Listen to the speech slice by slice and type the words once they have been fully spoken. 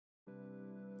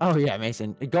Oh yeah,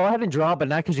 Mason. Go ahead and draw, but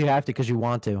not because you have to, because you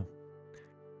want to.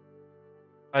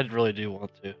 I really do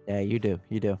want to. Yeah, you do.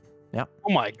 You do. Yep.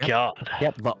 Oh my Yep. god.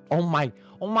 Yep. But oh my.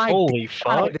 Holy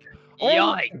fuck. God. Oh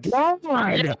my Yikes. God.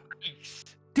 Yikes.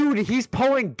 Dude, he's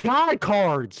pulling God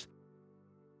cards.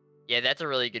 Yeah, that's a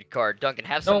really good card. Duncan,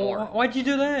 have some No, more. why'd you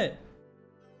do that?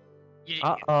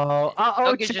 Uh-oh. Uh-oh,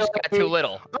 Duncan just got too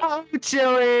little. Oh,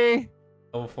 Chili.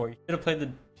 Oh, before you should have played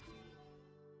the.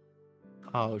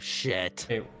 Oh, shit.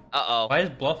 Hey, Uh-oh. why is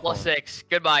bluff? Plus on? 6.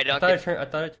 Goodbye, I thought Duncan. I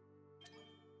thought it.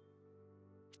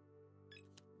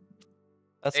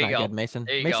 That's There you not go. good, Mason.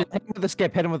 There you Mason, go. hit him with a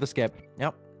skip. Hit him with a skip.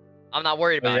 Yep. I'm not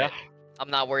worried about yeah? it. I'm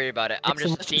not worried about it. I'm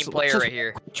Mason, just a team let's player just right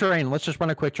here. quick train. Let's just run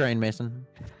a quick train, Mason.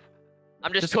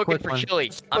 I'm just a cooking quick for one. chili.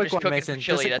 Just a I'm quick just one, cooking Mason. for Just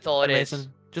chili. a That's quick all one, it is.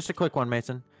 Mason. Just a quick one,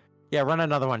 Mason. Yeah, run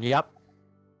another one. Yep.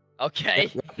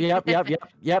 Okay. Yep.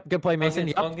 Good play, Mason.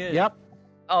 It's all Yep. good. Yep.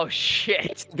 Oh,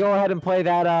 shit. Go ahead and play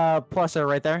that pluser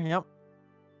right there. Yep.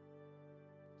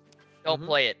 Don't Mhm.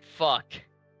 play it. Fuck.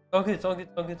 Okay, it's all good.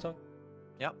 It's all good. It's all good.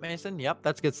 Yep, Mason. Yep.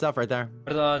 That's good stuff right there.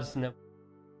 What are the odds? No.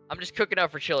 I'm just cooking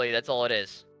up for chili. That's all it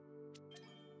is.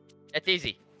 That's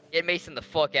easy. Get Mason the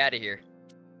fuck out of here.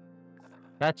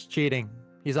 That's cheating.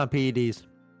 He's on PEDs.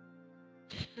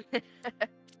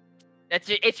 That's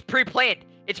it. It's pre-planned.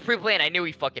 It's pre-planned. I knew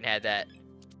he fucking had that.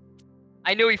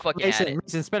 I knew he fucking had it.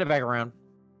 Mason, spin it back around.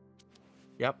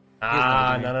 Yep.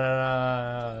 Ah, green.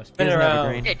 no. Spin He it doesn't have a around.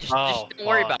 green. Yeah, just Oh, don't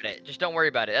worry fuck. about it. Just don't worry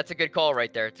about it. That's a good call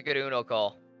right there. It's a good Uno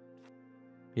call.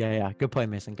 Yeah. Good play,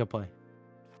 Mason. Good play.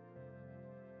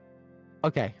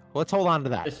 Okay, let's hold on to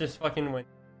that. It's just fucking win.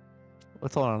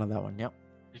 Let's hold on to that one. Yep.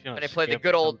 He's gonna When they play the skip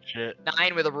good old- some shit.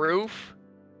 9 with a roof.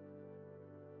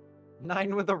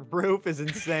 9 with a roof is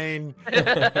insane.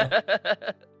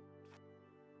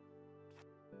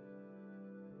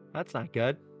 That's not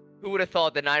good. Who would have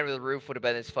thought the 9 with a roof would have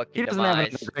been his fucking He doesn't have demise?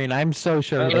 another green. I'm so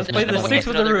sure. he Let's doesn't play have the another six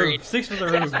green. with the Another roof. green. 6 with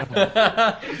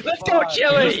the roof. Let's go,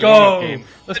 Chili! Let's go. Game.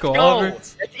 Let's go, go. Oliver.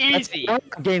 That's That's easy. one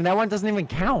game. That one doesn't even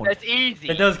count. That's easy.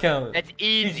 It does count. That's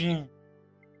easy.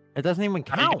 It doesn't even You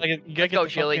count. gotta get Let's go, the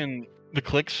Chili. fucking the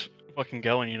clicks fucking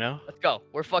going, you know? Let's go.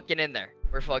 We're fucking in there.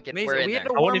 We're fucking. Mason, we're in we there. had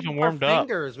to I warm wasn't even up our warmed up.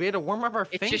 fingers. We had to warm up our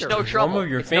It's fingers. just no trouble. Some of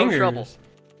your It's fingers. no trouble.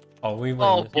 Oh, we win.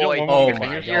 Oh this. boy. warm up you're, your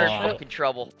fingers you're in and shit? fucking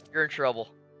trouble. You're in trouble.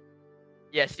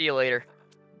 Yeah. See you later.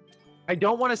 I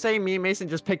don't want to say me and Mason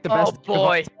just picked the Oh, best deck of all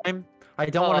boy. time. I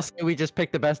don't want Oh. to say we just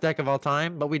picked the best deck of all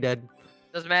time, but we did.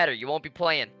 Doesn't matter. You won't be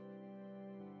playing.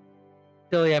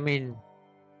 Silly, I mean...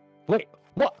 Wait,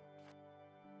 what?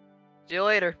 See you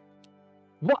later.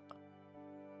 What?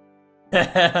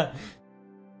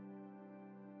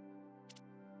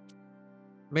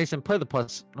 Mason, play the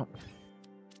plus. No.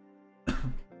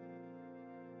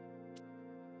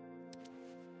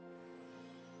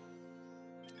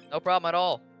 No problem at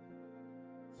all.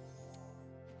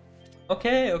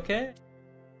 Okay.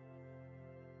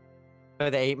 Play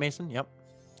the 8, Mason? Yep.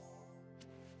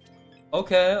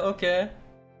 Okay.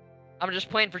 I'm just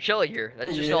playing for chili here.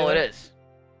 That's just all it Yeah. is.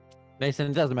 Mason,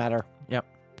 it doesn't matter. Yep.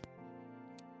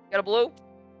 Got a blue?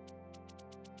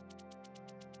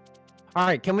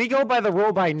 Alright, can we go by the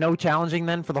rule by no challenging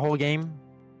then for the whole game?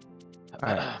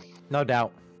 Alright, no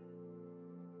doubt.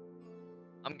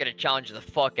 I'm gonna challenge the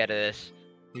fuck out of this.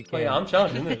 You Oh, yeah, can. I'm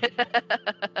challenging it.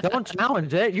 Don't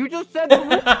challenge it. You just said the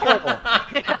rule.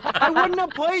 I wouldn't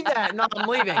have played that. No, I'm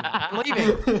leaving. I'm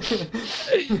leaving.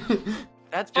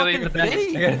 That's Chili's fucking the best.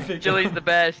 fake. I gotta figure Chili's the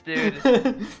best,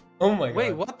 dude. Oh my god.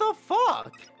 Wait, what the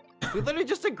fuck? We literally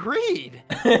just agreed.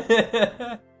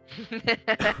 what? Play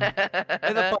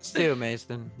the plus 2,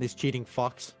 Mason. These cheating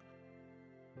fucks.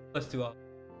 Let's do all.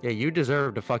 Yeah, you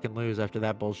deserve to fucking lose after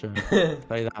that bullshit. I'll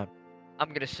tell you that. I'm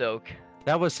gonna soak.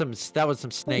 That was some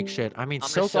snake shit. I mean, I'm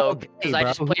gonna soak all soak day, because I bro.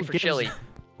 just Who play for gives- chili.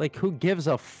 Like, who gives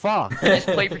a fuck? I just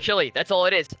play for chili. That's all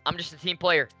it is. I'm just a team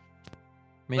player.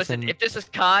 Mason, Listen, if this is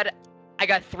COD, I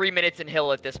got 3 minutes in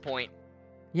Hill at this point.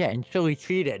 yeah, and Chili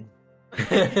cheated.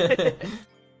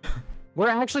 We're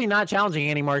actually not challenging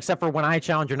anymore, except for when I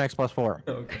challenge your next plus 4.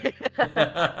 Okay.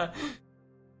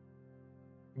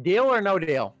 Deal or no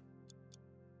deal?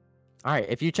 All right,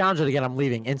 if you challenge it again, I'm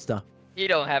leaving insta. You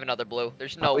don't have another blue.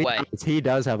 There's no he way. does. He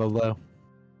does have a low.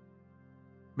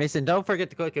 Mason, don't forget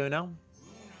to click Uno.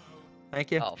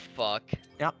 Thank you. Oh fuck.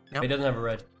 Yep. He doesn't have a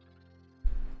red.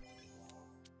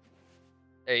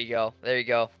 There you go. There you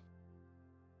go.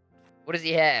 What does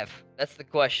he have? That's the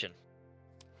question.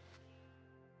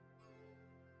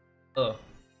 Oh.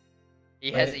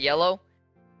 He has Wait. a yellow.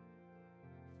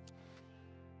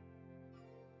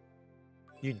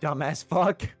 You dumbass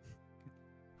fuck.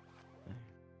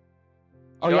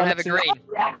 You don't have a Mason- green.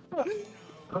 Yeah.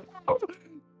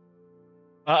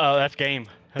 Uh-oh, that's game.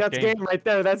 That's game right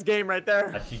there. That's game right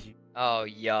there. That's GG. Oh,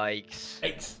 yikes.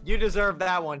 Yikes. You deserve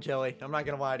that one, Chili. I'm not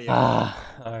gonna lie to you.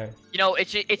 Alright. You know,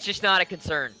 it's just not a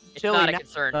concern. It's Chili, not a now-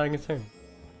 concern. Not a concern.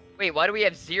 Wait, why do we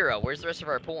have 0? Where's the rest of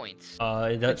our points?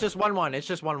 It's just 1-1. It's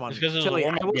just 1-1. It's 'cause it's a Chili, I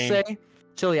warm-up will game. say,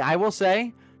 Chili, I will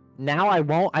say, now I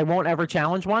won't ever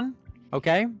challenge one.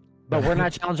 Okay, but we're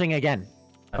not challenging again.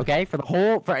 Okay, for the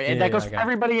whole, and Yeah, that goes I for got it.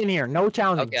 everybody in here. No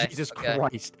challenging. Okay, Jesus okay.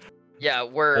 Christ. Yeah,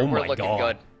 we're Oh my looking God.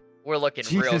 good. We're looking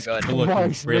real Jesus good. We're looking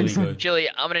Christ, really Mason. good. Chili,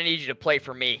 I'm gonna need you to play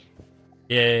for me.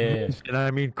 Yeah. And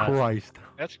I mean That's- Christ.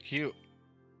 That's cute.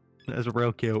 That's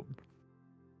real cute.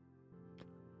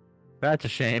 That's a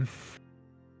shame.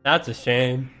 That's a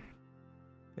shame.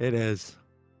 It is.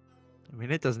 I mean,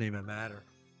 it doesn't even matter.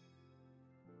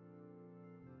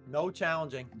 No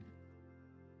challenging.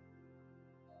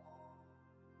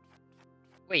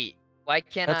 Wait, why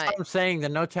can't That's I? what I'm saying. The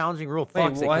no challenging rule Wait, fucks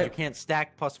it 'cause what? you can't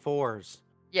stack +4s.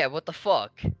 Yeah, what the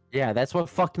fuck? Yeah, that's what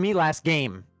fucked me last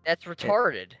game. That's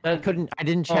retarded. I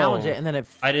didn't challenge Oh. it, and then it.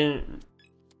 I didn't.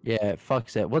 Yeah, it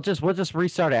fucks it. We'll just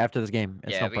restart it after this game.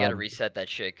 It's Yeah, no we gotta problem. reset that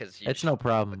shit because you It's just no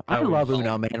problem. I I love was-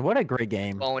 Uno, man. What a great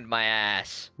game. boned my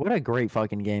ass. What a great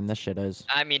fucking game this shit is.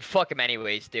 I mean, fuck him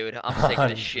anyways, dude. I'm sick of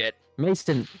this shit.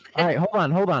 Mason, all right,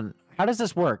 hold on. How does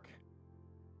this work?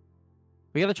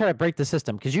 We gotta try to break the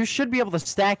system because you should be able to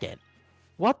stack it.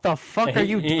 What the fuck are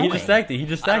you He doing? just stacked it. He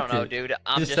just I stacked don't know, it. dude.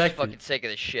 I'm Just just stacked it. fucking sick of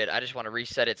this shit. I just want to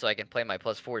reset it so I can play my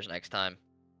 +4s next time.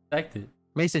 Stacked it.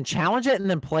 Mason, challenge it and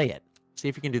then play it. See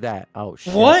if you can do that. Oh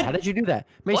shit. What? How did you do that?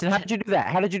 Mason, how What? did you do that?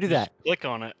 How did you do that? Just click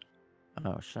on it.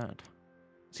 Oh shit.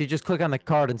 So you just click on the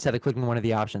card instead of clicking one of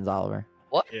the options, Oliver.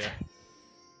 What? Yeah.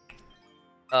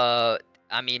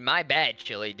 I mean, my bad,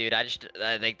 Chili, dude. I just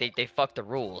they fucked the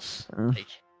rules. Mm. Like,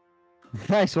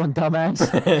 Nice one, dumbass.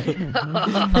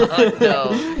 oh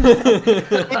no.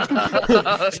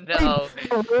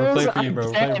 The We're rules playing for you, bro.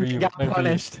 We're playing for and you. got We're playing for you.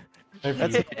 punished.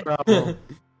 That's Yeah. the problem.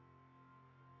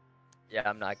 Yeah,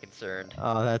 I'm not concerned.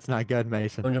 Oh, that's not good,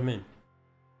 Mason. Don't jump in.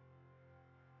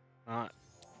 Not.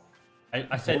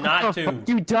 I said What not the to. fuck,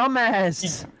 you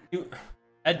dumbass.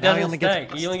 That Now he doesn't only gets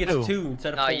stack. He only gets two. 2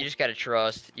 instead of No, 4. you just gotta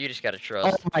trust. You just gotta Oh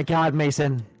trust. my god,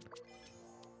 Mason.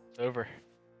 It's over.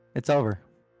 It's over.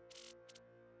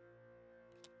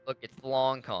 Look, it's the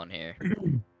long con here.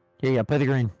 Yeah, play the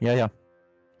green. Yeah.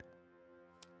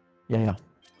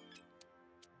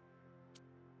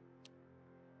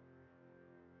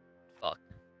 Fuck.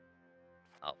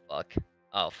 Oh fuck.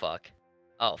 Oh fuck.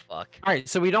 Oh fuck. All right,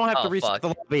 so we don't have to Oh, restart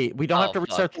fuck. the lobby. We don't have Oh, to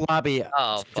restart the lobby.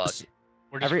 Oh fuck. Just,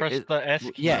 Or just Every- press it- the S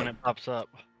key yeah. when it pops up.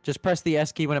 just press the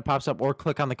S key when it pops up, or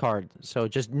click on the card. So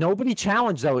just nobody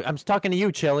challenge though. I'm talking to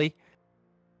you, Chili.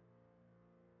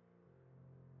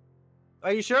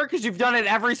 Are you sure? Because you've done it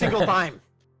every single time.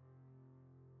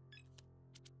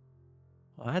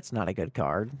 Well, that's not a good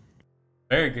card.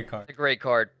 Very good card. It's a great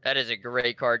card. That is a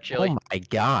great card, Chili. Oh my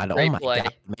god! Great oh my play.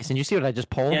 god, Mason! You see what I just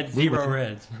pulled? He had We 0 win.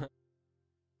 reds.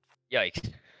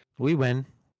 Yikes. We win.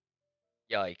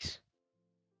 Yikes.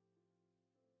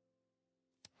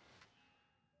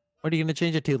 What are you gonna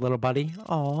change it to, little buddy?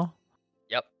 Oh.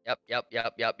 Yep.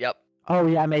 Oh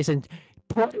yeah, Mason.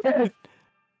 Put it.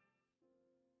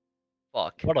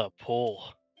 Fuck. What a pull.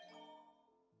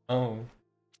 Oh.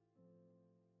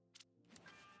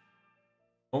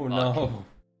 Oh Fuck. no.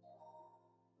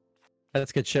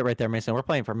 That's good shit right there, Mason. We're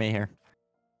playing for me here.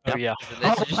 Oh yeah.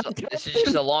 This is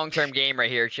just a long-term game right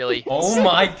here, Chili. Oh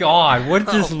my god, what is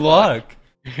Oh, this fuck.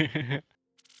 luck?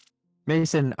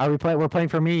 Mason, are we playing? We're playing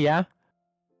for me, yeah.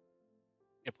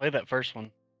 Yeah, play that first one.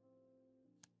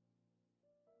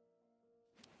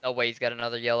 No way he's got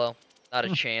another yellow. Not a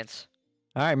Hmm. chance.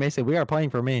 All right, Mason, we are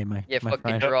playing for me, my Yeah, my fucking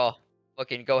friend. draw.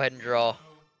 Fucking go ahead and draw.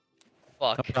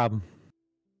 No Fuck. problem.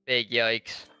 Big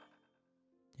yikes.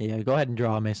 Yeah, go ahead and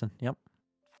draw, Mason. Yep.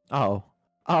 Oh.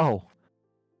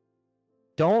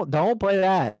 Don't play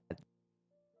that.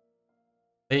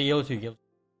 Hey, yellow 2, yellow.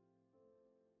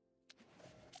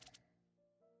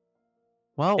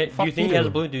 Well, Hey, do fuck you think he has a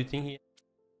blue? Do you think he?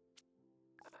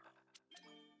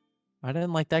 I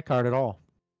didn't like that card at all.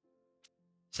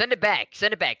 Send it back.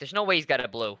 Send it back. There's no way he's got a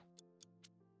blue.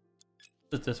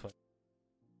 It's this way.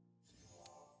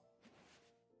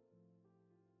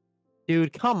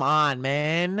 Dude, come on,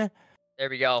 man. There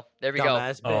we go. There we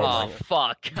Dumbass go. bitch. Oh,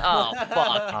 fuck. Oh,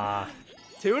 fuck. Ah.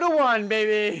 2-1,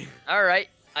 baby. All right.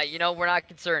 You know, we're not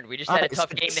concerned. We just had a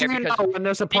tough game there when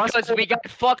there's a because we got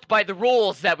fucked by the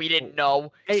rules that we didn't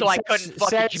know, Hey, so I says- couldn't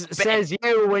fucking says, jump in. says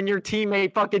you when your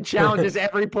teammate fucking challenges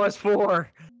every +4.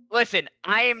 Listen,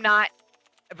 I am not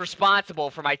responsible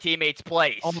for my teammates'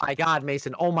 plays. Oh my god,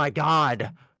 Mason. Oh my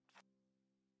god.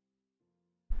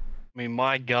 I mean,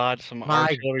 my God, some My-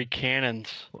 artillery cannons.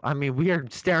 I mean, we are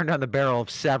staring down the barrel of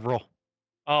several.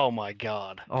 Oh my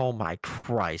God. Oh my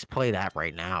Christ! Play that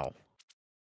right now.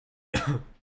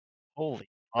 Holy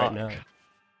Right fuck. now.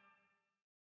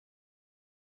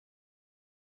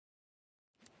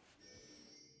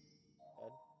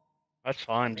 That's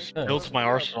fine. Just Yeah. builds my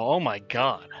arsenal. Oh my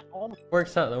God.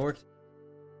 Works out. That works.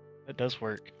 That does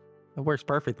work. It works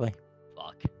perfectly.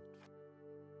 Fuck.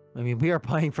 I mean, we are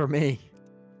playing for me.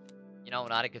 You know,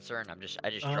 not a concern. I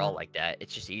just draw Uh, like that.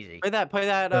 It's just easy. Play that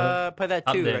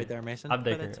I'm two there. right there, Mason. I'm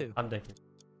Play decking. that two. I'm decking.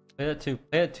 Play that too.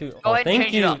 Play that too. Go Oh, ahead and thank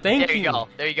change you. it up. Thank there you. you go.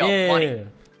 There you go. Yeah. Money.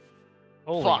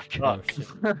 Holy Fuck.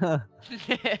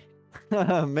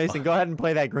 fuck. Mason, go ahead and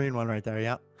play that green one right there.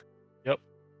 Yep. Yep.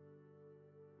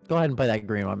 Go ahead and play that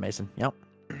green one, Mason. Yep.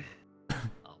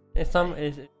 It's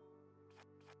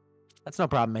That's no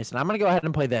problem, Mason. I'm gonna go ahead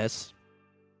and play this.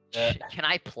 Yeah. Can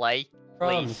I play?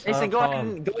 problems. Mason, not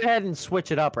a go ahead and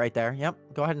switch it up right there. Yep.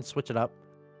 Go ahead and switch it up.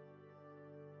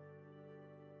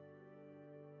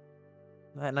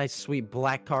 That nice, sweet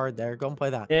black card there. Go and play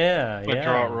that. Yeah, I'm gonna yeah.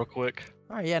 draw it real quick.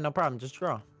 All right. Yeah. No problem. Just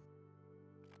draw.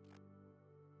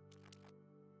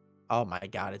 Oh my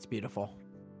God, it's beautiful.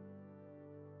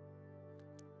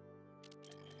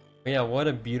 Yeah, what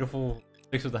a beautiful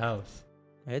fix of the house.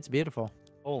 It's beautiful.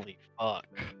 Holy fuck.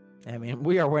 I mean,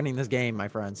 we are winning this game, my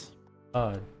friends.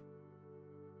 God.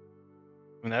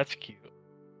 I mean, that's cute.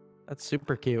 That's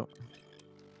super cute.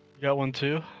 You got one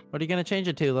too? What are you gonna change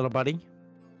it to, little buddy?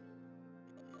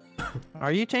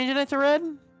 Are you changing it to red?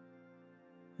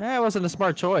 That wasn't a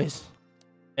smart choice.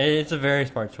 It's a very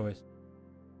smart choice.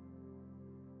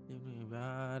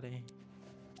 Everybody.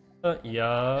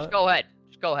 Yeah. Just go ahead.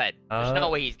 Just go ahead. There's Uh, no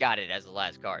way he's got it as the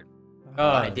last card. Oh,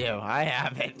 I God. do. I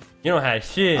have it. You don't have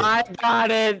shit. I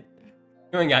got it.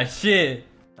 You ain't got shit.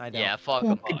 I don't. Yeah, fuck Oh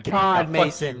him. my Fuck. God, Yeah, fuck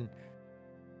Mason.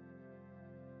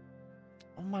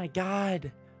 Oh my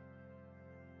God.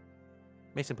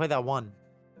 Mason, play that one.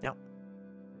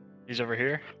 He's over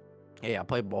here. Yeah,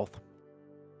 play both.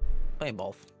 Play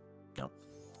both. Yep.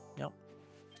 Yep.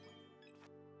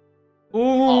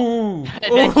 Ooh. That's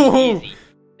just Ooh. easy.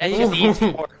 That's just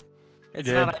easy. It's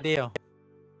did. not ideal.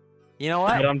 You know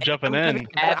what? But I'm jumping in. I'm gonna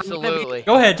be- Absolutely.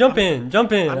 Go ahead, jump in.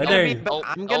 Jump in. I'm I gonna, dare be, you. Oh,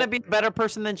 I'm gonna oh. be a better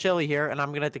person than Chili here, and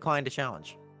I'm gonna decline to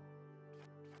challenge.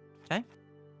 Okay?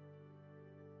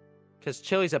 Because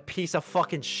Chili's a piece of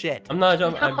fucking shit. I'm not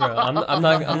jumping, bro. I'm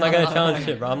not gonna challenge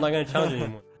shit, bro. I'm not gonna challenge it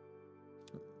anymore.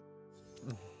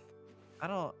 I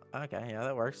don't. Okay, yeah,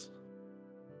 that works.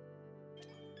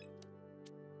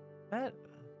 That.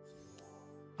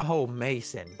 Oh,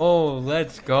 Mason. Oh,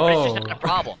 let's But it's go. just not a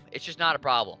problem. It's just not a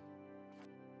problem.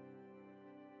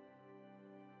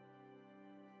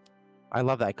 I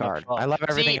love that card. I love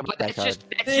everything See, about but that that's card.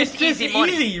 just It's just easy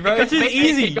money. easy, bro. Because It's just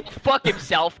Mason easy. can go fuck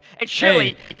himself and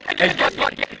Chili. Hey,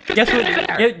 Guess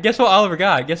what? Guess what Oliver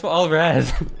got? Guess what Oliver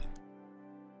has?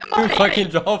 Two fucking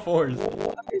draw fours.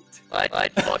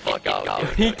 Let's fucking go. dude.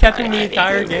 He kept him the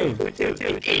entire game.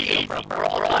 Easy, bro.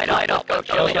 Line up. Go,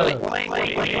 Chili. Got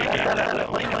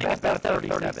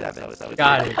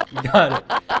it. Got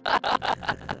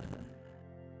it.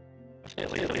 There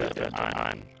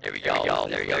we go.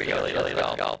 There we go. Chili.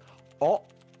 Let's go. Oh.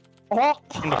 Oh.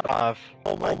 5.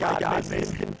 Oh my God,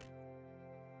 Mason.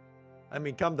 I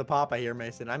mean, come to Papa here,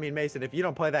 Mason. I mean, Mason, if you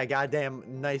don't play that goddamn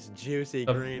nice, juicy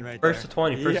green right there. First to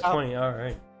 20. First to Yeah. 20. All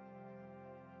right.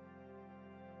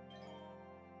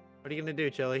 What are you gonna do,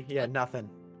 Chili? Yeah, nothing.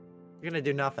 You're gonna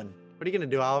do nothing. What are you gonna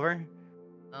do, Oliver?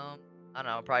 I don't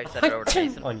know. Probably send it over to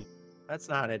Mason. On you. That's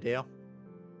not a deal.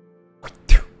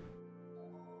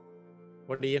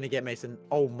 What are you gonna get, Mason?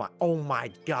 Oh my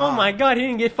God. Oh my God, he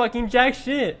didn't get fucking jack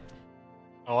shit.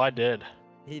 Oh, I did.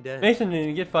 He did. Mason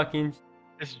didn't get fucking.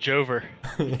 It's Jover.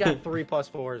 He's got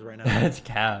 3+4s right now. That's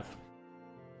cap.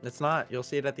 It's not. You'll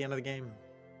see it at the end of the game.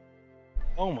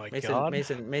 Oh my Mason, God.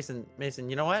 Mason,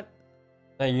 you know what?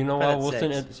 Hey, you know Put what? at We'll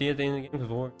send 6. it, see at the end of the game because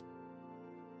we'll.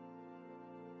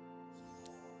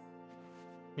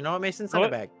 You know what, Mason? Send it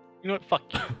What? back. You know what?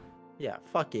 Fuck you. Yeah,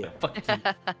 fuck you. Fuck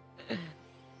you.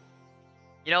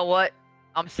 You know what?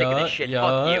 I'm sick of this shit.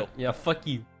 Fuck you. Yeah, fuck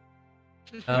you.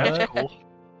 That's cool.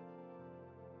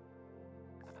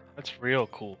 That's real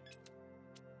cool.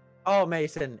 Oh,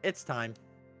 Mason, it's time.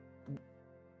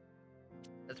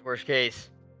 That's worst case.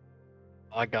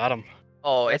 I got him.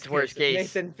 Oh, it's That's worst Mason. case.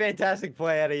 Mason, fantastic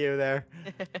play out of you there.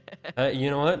 You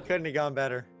know what? Couldn't have gone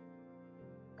better.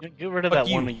 Get rid of Fuck that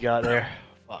you. one that you got there.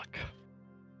 Fuck.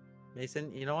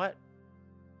 Mason, you know what?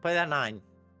 Play that 9.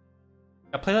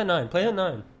 Yeah, play that 9. Play that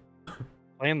 9.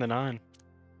 Playing the 9.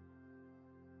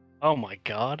 Oh my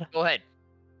God. Go ahead.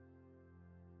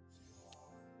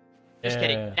 Just Yeah.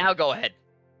 kidding. Now go ahead.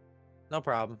 No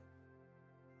problem.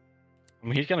 I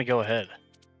mean, he's gonna go ahead.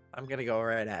 I'm gonna go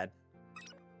right ahead.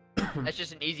 That's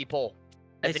just an easy pull.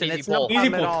 That's Mason, an easy it's no pull. problem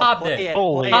Easy at pull, all. top Play deck. it,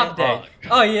 Holy play Top it. deck.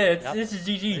 fuck. Oh yeah, it's, Yep. this is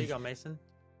There you GG's. go, Mason.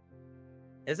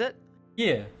 Is it?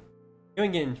 Yeah. You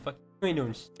ain't getting fucking. You ain't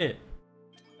doing shit.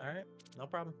 All right, no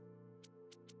problem.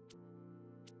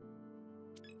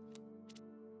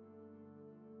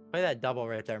 Play that double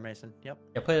right there, Mason. Yep.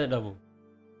 Yeah, play that double.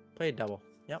 Play a double.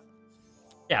 Yep.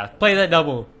 Yeah, play that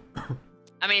double.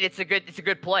 I mean, it's a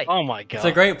good play. Oh my god. It's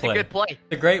a great It's a play. good play. It's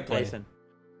a great play. Mason.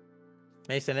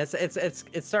 Mason,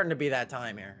 it's starting to be that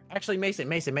time here. Actually,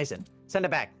 Mason, send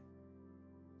it back.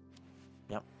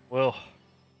 Will.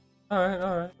 All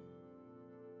right.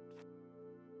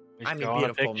 He's I mean, drawing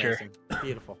a beautiful, picture. Mason.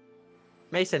 Beautiful.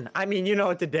 Mason, I mean, you know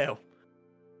what to do.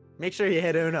 Make sure you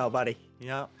hit Uno, buddy.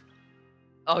 Yep.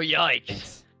 Oh yikes.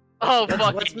 Thanks. Oh let's,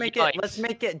 fucking let's make yikes. it. Let's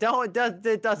make it. Don't.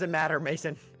 It doesn't matter,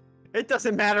 Mason. It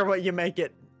doesn't matter what you make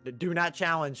it. Do not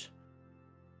challenge.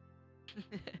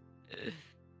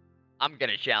 I'm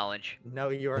gonna challenge. No,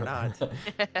 you are not.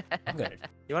 I'm gonna-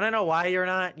 You want to know why you're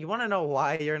not? You want to know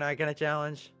why you're not gonna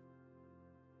challenge?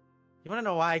 You want to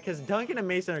know why? Because Duncan and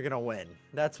Mason are gonna win.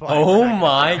 That's why. we're Oh not gonna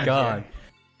my challenge god. here.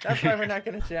 That's why we're not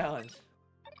gonna challenge.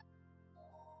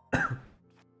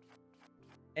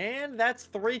 And that's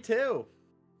 3-2.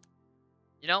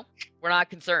 You know, we're not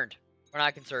concerned. We're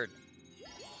not concerned.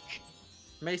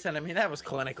 Mason, I mean that was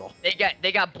clinical.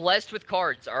 They got blessed with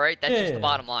cards. All right, that's just Yeah. the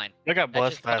bottom line. I got That's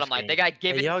blessed just the bottom last line. game. They got Hey,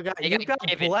 given. y'all got, they you got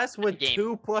given blessed with game.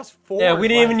 2 + 4. Yeah, we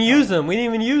didn't even use them. We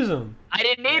didn't even use them. I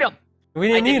didn't need them. We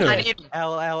didn't need I them. did not need them.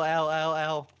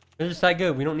 L. They're just that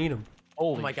good. We don't need them. Oh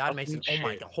Holy my god, fucking Mason. Oh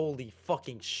my shit. god, holy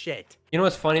fucking shit. You know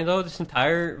what's funny though? This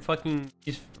entire fucking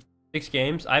these 6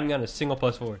 games, I haven't gotten a single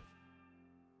 +4.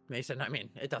 Mason, I mean,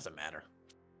 it doesn't matter.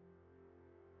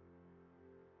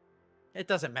 It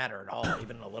doesn't matter at all,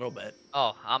 even a little bit.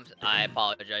 Oh, I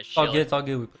apologize. It's all Chili. good. It's all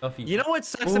good. We play off you. You know what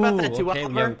sucks about that too, okay, yeah,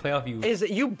 Oliver? we play off you. Is that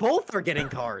you both are getting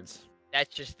cards.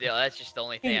 That's just the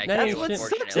only thing I That can That's do. ain't what shit.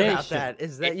 sucks Unfortunately, ain't about shit. that,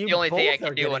 is that it's you the only both thing I are can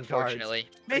do. getting Unfortunately,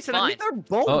 cards. Mason, it's I mean, fine. they're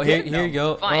both Oh, here getting you them.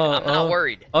 go. Fine. I'm not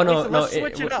worried. Oh no, Mason, no, let's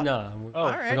switch it up. nah. Oh, All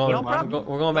right, we're going, no problem.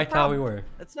 we're going back to how we were.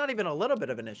 It's not even a little bit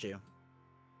of an issue.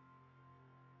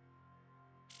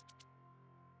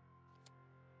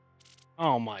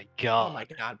 Oh my Oh god. my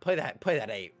god, play that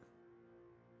 8.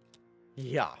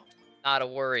 Yeah. Not a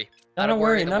worry. Not a a worry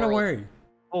worry. in the Not a world. worry.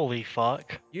 Holy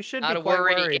fuck. You should Not be a quite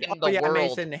worry worried. in Oh the yeah, world.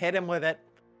 Mason, hit him with it.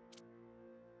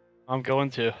 I'm going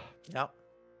to. Yep.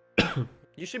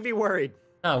 You should be worried.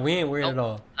 Nah, we ain't worried Nope. at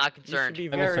all. Not You should concerned. be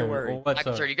I'm very concerned. worried. Well, what's Not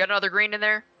up? concerned. You got another green in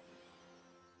there?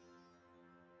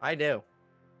 I do.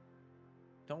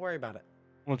 Don't worry about it.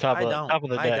 On top I of the don't. top of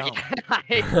the I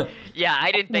deck. don't. Yeah,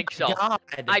 I didn't think so. God.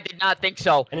 I did not think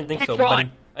so. I didn't think Pick so, one.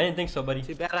 buddy. I didn't think so, buddy.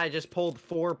 Too bad I just pulled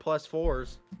 4 +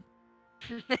 4s.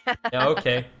 Yeah,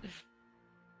 okay.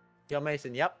 Yo,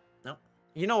 Mason. Yep. No.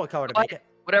 You know what color to What? make it.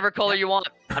 Whatever color you want.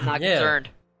 I'm not Yeah. concerned.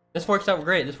 This works out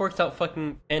great. This works out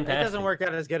fucking It fantastic. doesn't work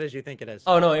out as good as you think it is.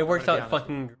 Oh no, it works gonna be out honest.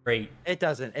 fucking great. It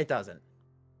doesn't. It doesn't.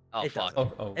 Oh It fuck.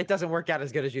 doesn't. Oh. It doesn't work out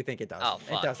as good as you think it does. Oh, It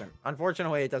fuck. doesn't.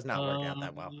 Unfortunately, it does not work out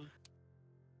that well.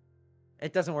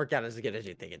 It doesn't work out as good as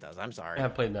you think it does. I'm sorry. I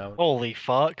have played that one. Holy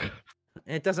fuck.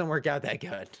 It doesn't work out that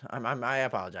good. I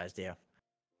apologize to you.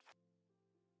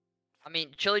 I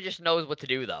mean, Chili just knows what to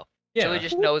do though. Yeah. Chili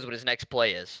just knows what his next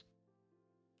play is.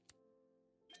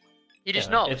 He just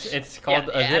Yeah, knows. It's called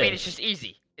yeah, a I mean, this. it's just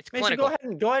easy. It's Mason, clinical. go ahead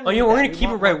and Oh yeah, do we're that. gonna We keep it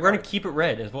want red. more We're gonna cards. keep it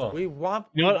red as well. We want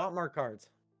You know what? more cards.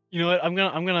 You know what? I'm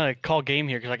gonna call game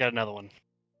here because I got another one.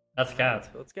 That's cat.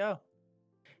 Let's go.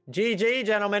 GG,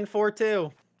 gentlemen,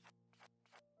 4-2.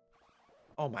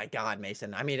 Oh my god,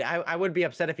 Mason. I mean, I would be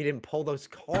upset if you didn't pull those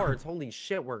cards. Holy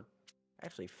shit, we're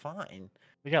actually fine.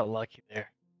 We got lucky there.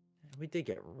 We did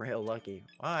get real lucky.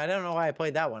 Wow, I don't know why I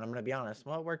played that one. I'm gonna be honest.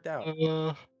 Well, it worked out.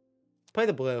 Play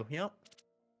the blue. Yep.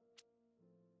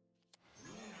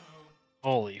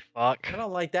 Holy fuck. I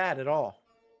don't like that at all.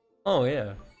 Oh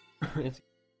yeah. It's a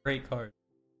great card.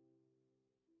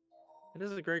 It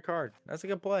is a great card. That's a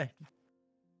good play.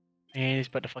 And he's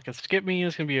about to fucking skip me and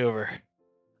it's gonna be over.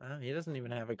 He doesn't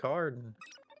even have a card.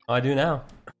 Oh, I do now.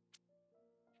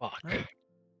 Fuck.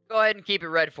 Go ahead and keep it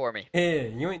red for me. Yeah,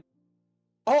 you ain't.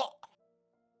 Oh,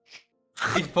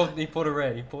 He pulled a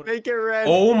red. He pulled. make it red.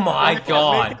 Oh my Make it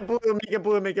god. blue. Make it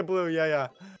blue. Make it blue. Yeah, yeah.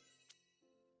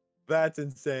 That's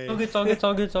insane. It's all good. It's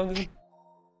all good. It's all good. It's all good.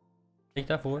 Take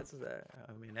that forward. That's,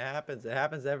 I mean, it happens. It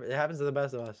happens. It happens to the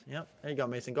best of us. Yep. There you go,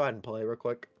 Mason. Go ahead and play real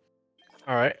quick.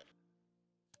 Alright.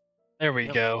 There we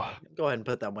Yep. go. Go ahead and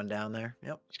put that one down there.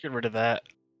 Yep. Let's get rid of that.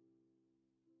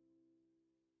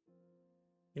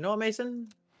 You know what, Mason?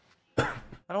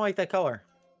 I don't like that color.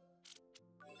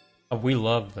 Oh, we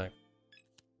love that.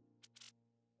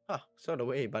 Huh, so do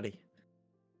we, buddy.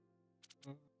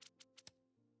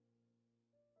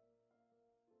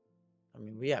 I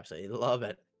mean, we absolutely love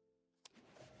it.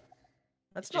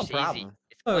 That's It's no just problem. easy.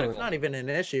 It's Oh, clinical. It's not even an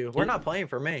issue. We're not playing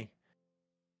for me.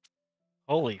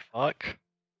 Holy fuck.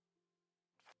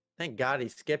 Thank God he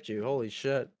skipped you. Holy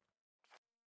shit.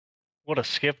 What a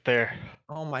skip there.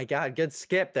 Oh my God, good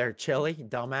skip there, Chili,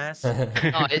 dumbass.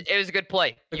 No, it was a good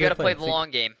play. You Good got to play play, the see?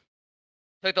 long game.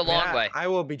 Took the long way. I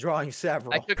will be drawing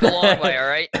several. I took the long way. All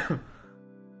right.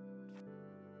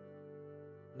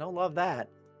 No love that.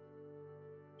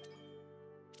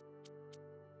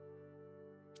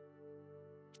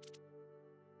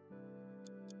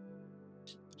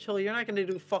 Chili, you're not gonna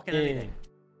do fucking Yeah. anything.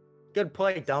 Good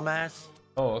play, dumbass.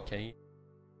 Oh, okay.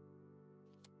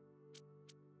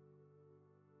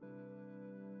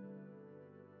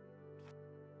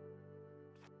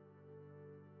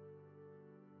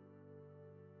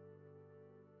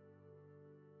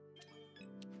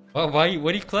 Oh, why?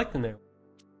 What are you collecting there?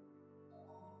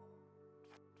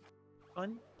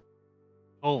 Fun.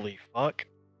 Holy fuck.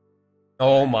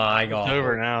 Oh my It's god.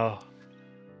 over now.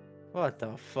 What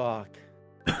the fuck?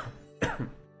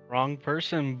 Wrong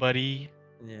person, buddy.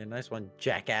 Yeah, nice one,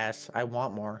 jackass. I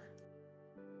want more.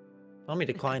 Let me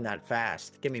decline that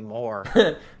fast. Give me more.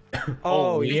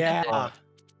 Oh Holy yeah. fuck.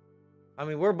 I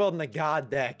mean, we're building the god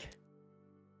deck.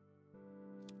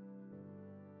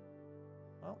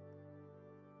 Well,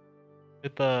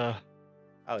 Hit the.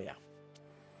 oh yeah.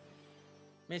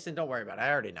 Mason, don't worry about it.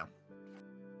 I already know.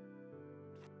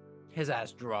 His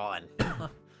ass drawing. I'm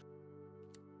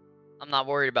not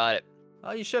worried about it.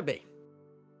 Oh, you should be.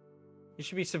 You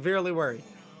should be severely worried.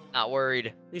 Not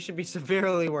worried. You should be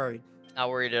severely worried. Not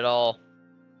worried at all.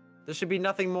 There should be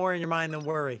nothing more in your mind than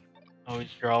worry. Oh, he's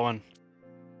drawing.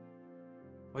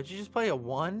 Would you just play a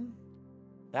 1?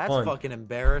 That's One. fucking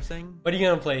embarrassing. What are you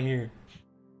gonna play here?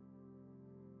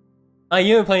 Oh,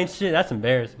 you ain't playing shit. That's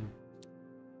embarrassing.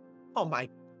 Oh my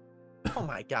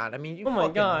god. I mean, you Oh my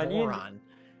fucking God, you- moron.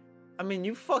 I mean,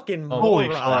 you fucking Oh Holy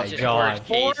moron. fuck. It's just God. worst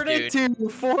case, 4 to dude. 2,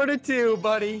 4 to 2,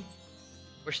 buddy.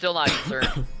 We're still not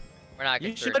concerned. We're not You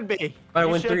concerned. should be. We're about to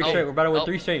You win should 3 be. straight. We're about to win Oh.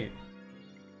 3 straight.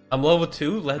 I'm level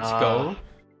 2. Let's go.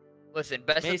 Listen,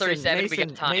 best of Mason, 37. we Mason,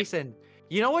 got time. Mason.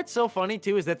 You know what's so funny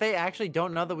too is that they actually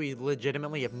don't know that we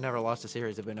legitimately have never lost a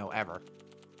series of Uno ever.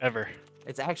 Ever.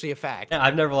 It's actually a fact. Yeah,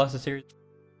 I've never lost a series.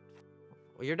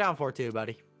 Well, you're down 4-2,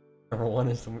 buddy. Number 1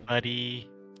 is the. Buddy.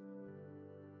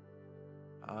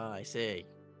 Ah, I see.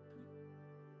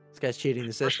 This guy's cheating the We're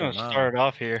just system. gonna huh? start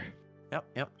off here.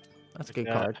 Yep. That's a good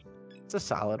Yeah. card. It's a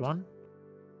solid one.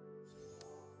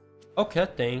 Okay,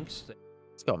 thanks.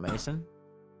 Let's go, Mason.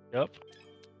 Yep.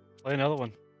 Play another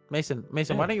one. Mason, why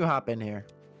don't you hop in here?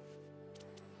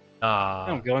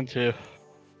 I'm going to.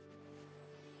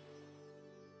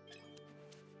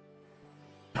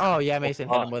 Oh yeah, Mason,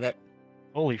 hit him with it.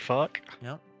 Holy fuck.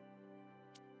 Yep.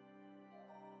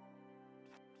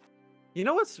 You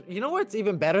know what's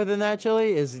even better than that,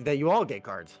 Chili, is that you all get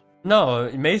cards. No,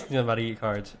 Mason's about to eat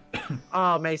cards.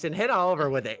 Oh, Mason, hit Oliver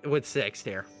with 6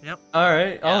 here. Yep. All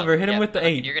right, Yeah, Oliver, hit him yeah, with the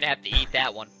fucking, 8. You're gonna have to eat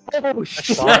that one. Oh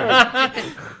shit! fine.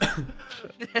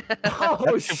 Oh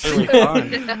Completely shit!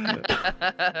 fine.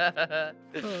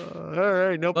 All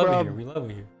right, no Love it here. problem. We love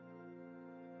it here.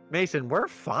 Mason, we're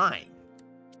fine.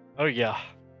 Oh yeah.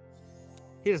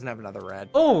 He doesn't have another red.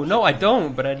 Oh no, I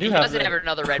don't, but I do He have. doesn't the- have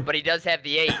another red, but he does have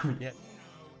the 8. Yeah.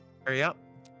 Hurry up.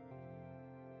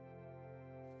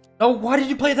 Oh, why did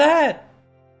you play that?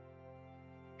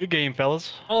 Good game,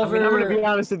 fellas. I Oliver. mean, I'm gonna be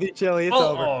honest with you, Chili. It's oh,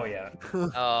 over. oh yeah.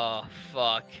 Oh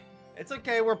fuck! It's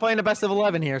okay. We're playing a best of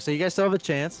 11 here, so you guys still have a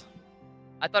chance.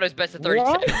 I thought it was best of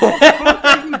What 37. the fuck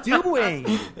are you doing?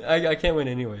 I can't win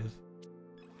anyways.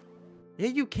 Yeah,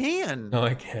 you can. No,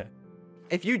 I can't.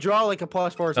 If you draw like a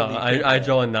 +4 or No, something. you can I win.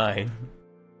 draw a 9.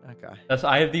 Okay.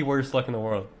 I have the worst luck in the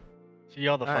world. See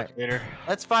y'all the All fuck right. later.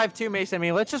 That's 5-2, Mason. I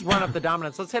mean, let's just run up the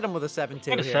dominance. Let's hit him with a 7-2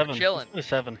 What a here. 7. Chilling. What a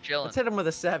 7. Chilling. Let's hit him with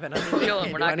a 7. I mean, Chilling, we can't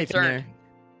we're do not anything concerned. here.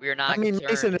 We are not I mean,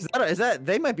 concerned. Mason, is that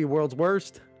they might be world's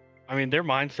worst. I mean, their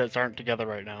mindsets aren't together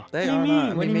right now. They What do are you not.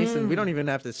 mean? I What mean, do you Mason, we mean? don't even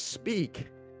have to speak.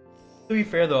 To be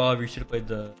fair though, Oliver, you should have played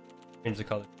the change the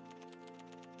color.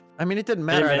 I mean, it didn't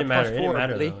matter. It at didn't a matter. It didn't +4,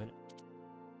 matter buddy. though.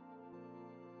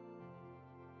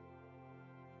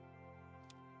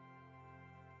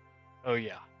 Oh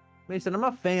yeah. Mason, I'm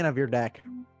a fan of your deck.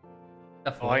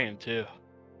 Oh, I am too.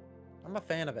 I'm a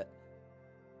fan of it.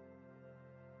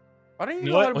 Why don't you You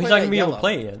know know how what? to Well, he's play not gonna be able yellow? to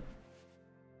play it yet.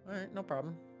 All right, no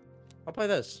problem. I'll play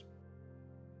this.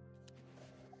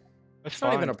 That's It's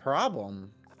fine. not even a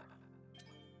problem.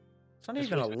 It's not This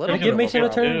even a was- little Should I bit give of Mason a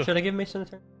problem. turn? do. Should I give Mason a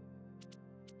turn?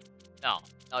 No,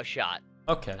 no shot.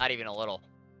 Okay. Not even a little.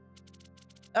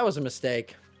 That was a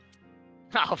mistake.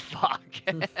 Oh fuck.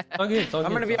 All good. It's all I'm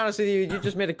good, gonna be it's all- honest with you. You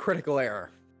just made a critical error.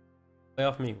 Play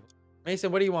off me.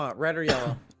 Mason, what do you want? Red or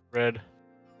yellow? Red.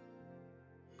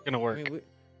 Gonna I work.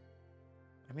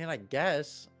 mean, I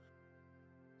guess.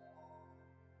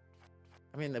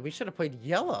 I mean, we should have played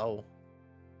yellow.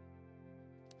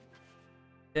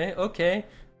 Okay, okay.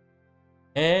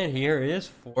 And here is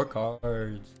 4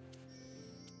 cards.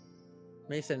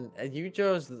 Mason, you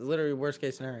chose literally worst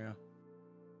case scenario.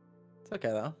 It's okay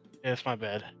though. Yeah, it's my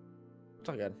bad. It's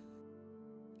all good.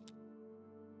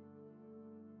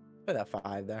 Put that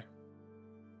 5 there.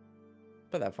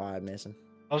 Put that 5, Mason.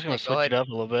 I was gonna Hey, go switch ahead. it up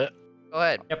a little bit. Go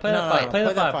ahead. Yeah, play No, that no, 5. no. Play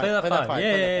that 5. Play that 5. Play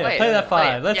Yeah, that yeah, yeah. Play Play it, that play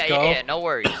it. 5. Let's yeah, go. Yeah, no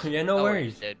worries. Yeah, no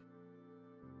worries. dude.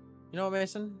 You know what,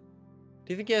 Mason?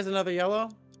 Do you think he has another yellow?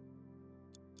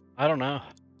 I don't know.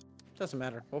 Doesn't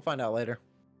matter. We'll find out later.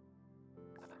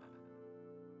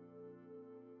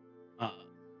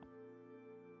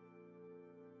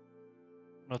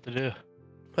 What to do?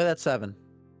 Play that 7.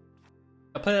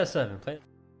 Play that 7. Play.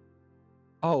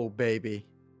 Oh, baby.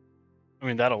 I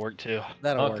mean, that'll work too.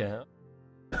 That'll work.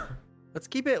 Okay. Let's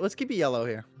keep it yellow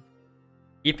here.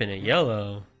 Keeping it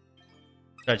yellow.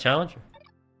 Is that a challenge?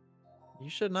 You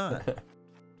should not.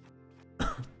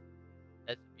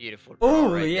 That's beautiful.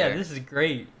 Oh right yeah, there. this is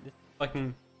great. This is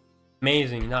fucking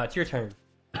amazing. No, it's your turn.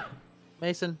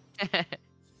 Mason. Thank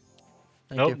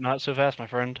Nope, you. not so fast, my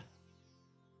friend.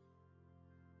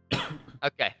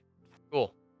 Okay.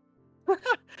 Cool.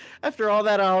 After all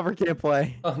that, Oliver can't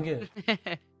play. Oh, good.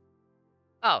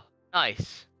 Oh,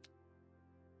 nice.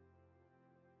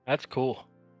 That's cool.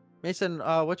 Mason,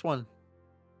 which one?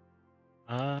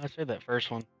 I said that first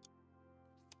one.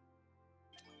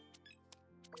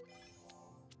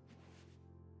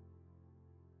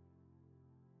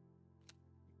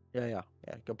 Yeah.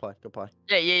 Go play.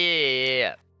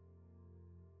 Yeah.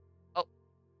 Oh,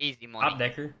 easy money. Top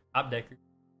decker. Top decker.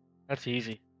 That's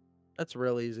easy. That's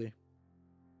real easy.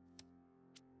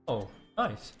 Oh,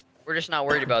 nice. We're just not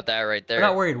worried about that right there. We're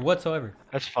not worried whatsoever.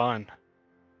 That's fine.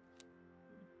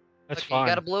 That's Okay, fine.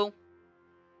 You got a blue?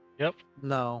 Yep.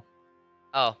 No.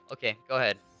 Oh, okay. Go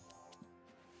ahead.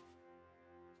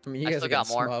 I mean, you I guys still are got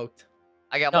getting more. smoked.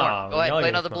 I got No, more. Go ahead. y'all Play get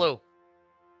another smoked. blue.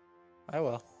 I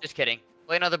will. Just kidding.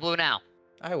 Play another blue now.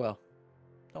 I will.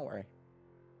 Don't worry.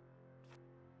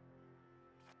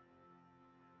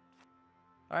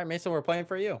 All right, Mason, we're playing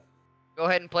for you. Go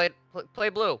ahead and play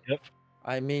blue.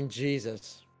 I mean,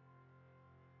 Jesus.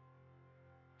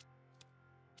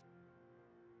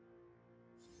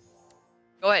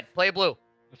 Go ahead. Play blue.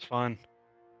 That's fine.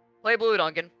 Play blue,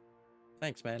 Duncan.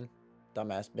 Thanks, man.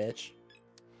 Dumbass bitch.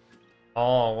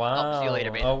 Oh wow. see you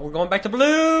later, man. Oh, we're going back to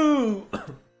blue.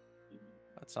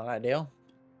 That's not ideal.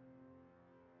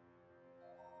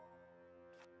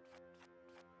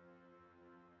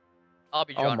 I'll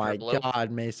be Oh drawn my for blue.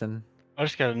 God, Mason. I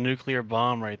just got a nuclear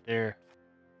bomb right there.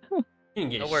 You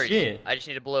didn't get No worries. shit. I just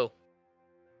need a blue.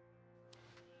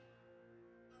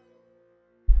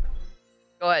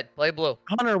 Go ahead. Play blue.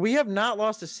 Hunter, we have not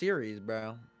lost a series,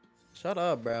 bro. Shut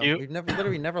up, bro. You- We've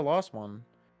literally never lost one.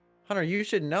 Hunter, you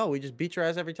should know. We just beat your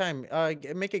ass every time.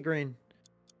 Make it green.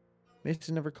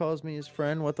 Mason never calls me his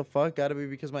friend. What the fuck? Gotta be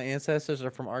because my ancestors are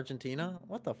from Argentina?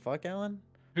 What the fuck, Alan?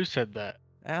 Who said that?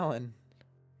 Alan.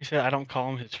 He said I don't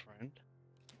call him his friend.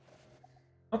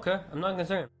 Okay, I'm not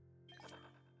concerned.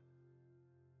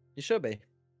 You should be.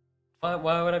 Why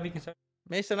would I be concerned?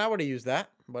 Mason, I would have used that,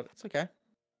 but it's okay.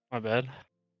 My bad. It's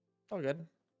all good.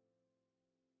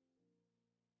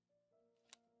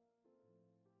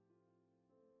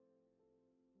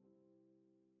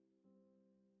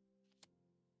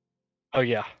 Oh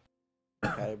yeah.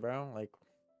 Okay, bro. Like,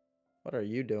 what are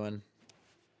you doing?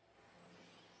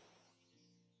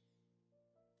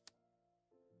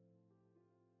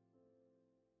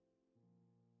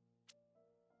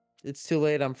 It's too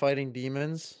late. I'm fighting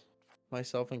demons,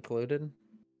 myself included.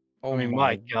 Oh I mean,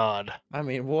 my God. I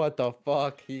mean, what the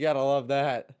fuck? You gotta love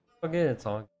that. Okay, it's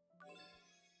all.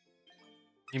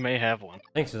 You may have one.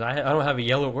 Thanks, I don't have a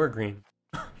yellow or green.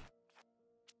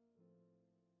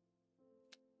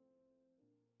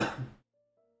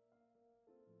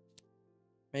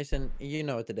 Mason, you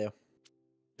know what to do.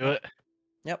 Do it.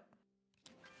 Yep.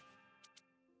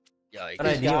 Yikes. Not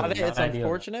He's ideal, got it. not It's ideal.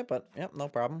 unfortunate, but yep, no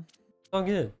problem. It's all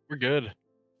good. We're good.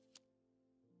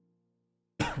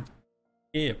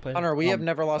 Yeah, play. Hunter, we have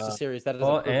never lost a uh, series. That is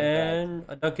Oh, a proven fact. and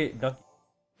a dunk. You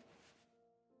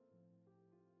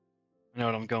know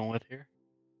what I'm going with here?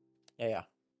 Yeah.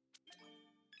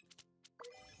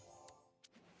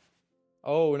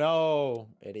 Oh no,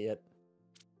 idiot.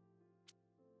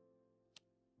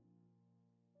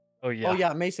 Oh yeah. Oh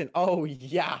yeah, Mason. Oh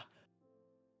yeah.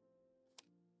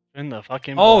 In the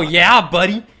fucking. Oh block. yeah,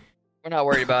 buddy. We're not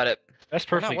worried about it. That's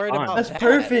We're not perfectly worried fine. about That's that.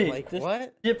 perfect. Like That's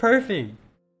what? shit perfect.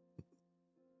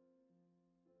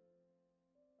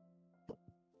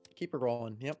 Keep it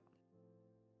rolling. Yep.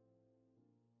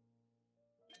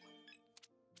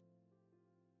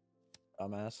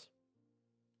 Dumbass.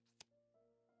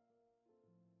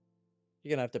 You're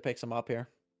gonna have to pick some up here.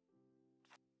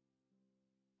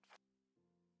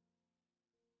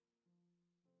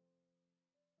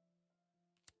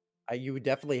 You would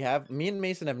definitely have. Me and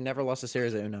Mason have never lost a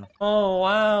series at Uno. Oh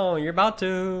wow, you're about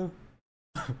to.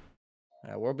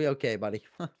 Yeah, we'll be okay, buddy.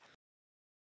 All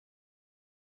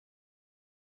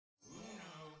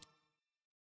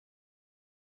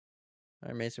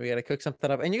right, Mason, we gotta cook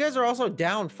something up. And you guys are also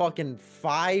down fucking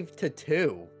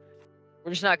 5-2.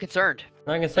 We're just not concerned.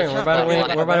 I'm not gonna say That's we're not about to bad. win.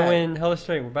 Not We're about to bad. win hella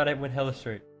straight. We're about to win hella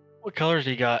straight. What colors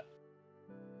you got?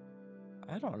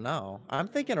 I don't know. I'm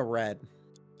thinking of red.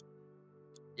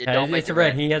 You Yeah, don't make it's it a red.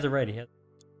 red. He has a red. He has.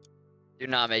 Do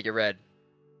not make it red.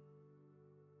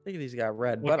 I think he's got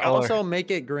red, What but color? also make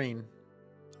it green.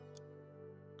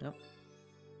 Yep.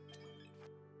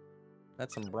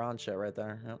 That's some bronze shit right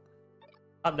there. Yep.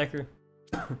 Top decker.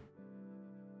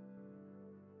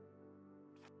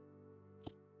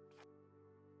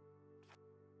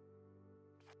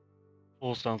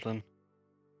 Pull something.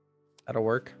 That'll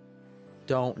work.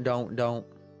 Don't. Don't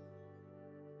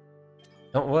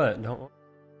what? Don't.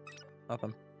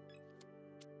 Nothing.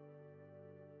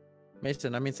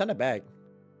 Mason, I mean, send it back.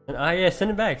 Ah yeah,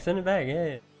 send it back. Send it back.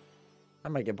 Yeah. I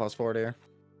might get +4 here.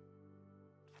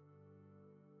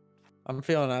 I'm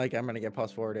feeling like I'm gonna get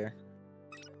 +4 here.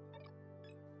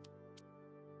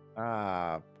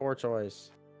 Ah, poor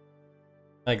choice.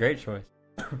 A great choice.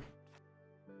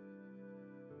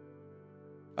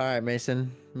 All right,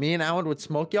 Mason. Me and Alan would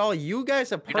smoke y'all. You guys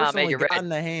have Do not make personally it red. gotten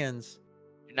the hands.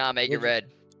 Do not make it Would you- red.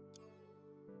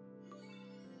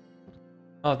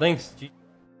 Oh thanks.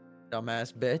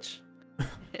 Dumbass bitch.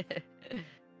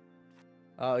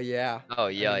 Oh yeah. Oh I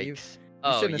mean, you yikes. You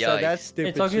Oh shouldn't have said that yikes. stupid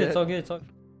It's all good. shit. It's all good. It's all.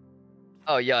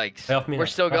 Oh yikes. Lay off me We're now.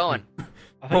 still Lay off going. me.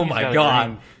 I think Oh he's my got a god.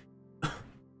 green.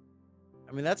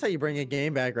 I mean, that's how you bring a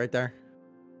game back right there.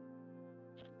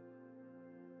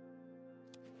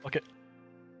 Okay.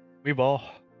 We ball.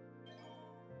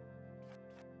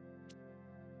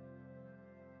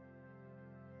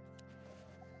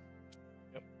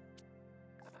 Yep.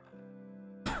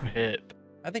 Hit.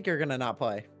 I think you're gonna not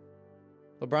play.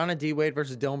 LeBron and D Wade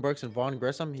versus Dylan Brooks and Vaughn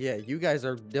Grissom. Yeah, you guys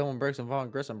are Dylan Brooks and Vaughn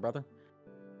Grissom, brother.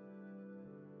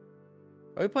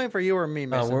 Are we playing for you or me,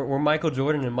 Mason? We're Michael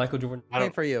Jordan and Michael Jordan. I playing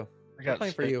don't. for you. I We're got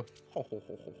playing for sick. you.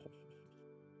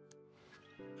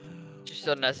 Just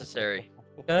unnecessary.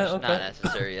 Yeah, Just okay. not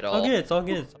necessary at It's all all. good. It's all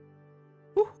good.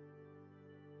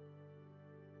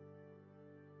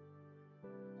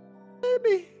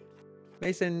 Maybe.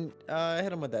 Mason,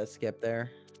 hit him with that skip there.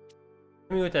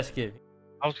 Hit me with that skip.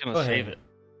 I was gonna Go save ahead. it.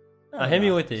 No, hit me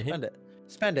no, with it. Spend it.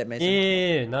 Spend it, Mason.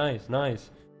 Yeah, nice, nice.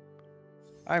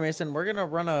 All right, Mason, we're gonna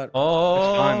run a.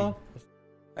 Oh, fun.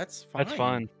 That's fine. That's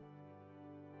fun.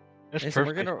 That's Mason,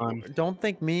 we're perfectly gonna. fun. Don't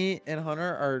think me and Hunter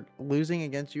are losing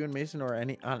against you and Mason or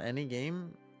on any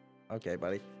game. Okay,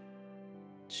 buddy.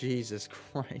 Jesus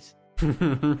Christ.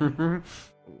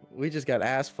 We just got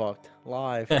ass fucked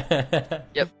live. Yep,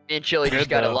 me and Chili just Good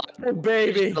got it though. locked. Oh,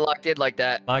 baby. Just locked in like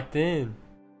that. Locked in.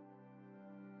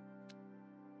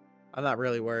 I'm not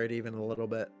really worried even a little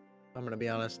bit. I'm gonna be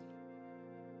honest.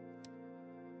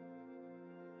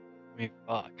 I mean,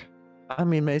 fuck. I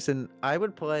mean, Mason, I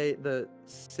would play the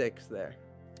 6 there.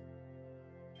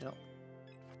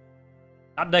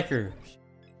 Top decker.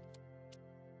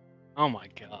 Oh my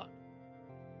god.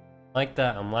 Like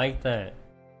that. I'm like that.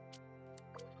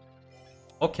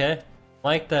 Okay.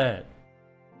 Like that.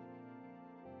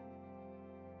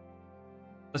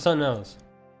 What's something else?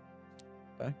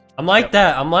 Okay. I'm like Yep.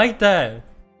 that. I'm like that.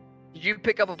 Did you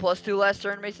pick up a +2 last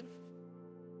turn, Mason?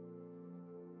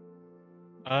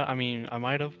 I mean, I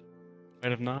might have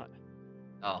not.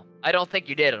 Oh, I don't think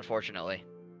you did, unfortunately.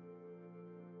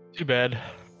 Too bad.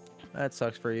 That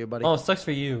sucks for you, buddy. Oh, it sucks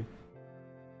for you.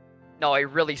 No, it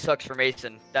really sucks for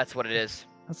Mason. That's what it is.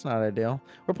 That's not ideal.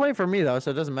 We're playing for me though,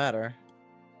 so it doesn't matter.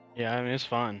 Yeah, I mean, it's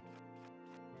fun.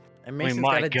 And I mean, Mason's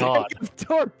my got a God. deck of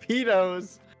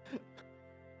torpedoes.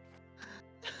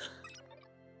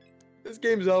 This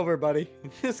game's over, buddy.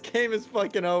 This game is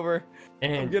fucking over.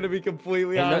 I'm And gonna be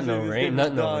completely ain't honest. nothing with over. you, Ain't this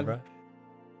game is nothing over, done. bro.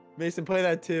 Mason, play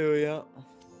that too, yeah.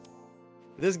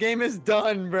 This game is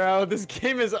done, bro. This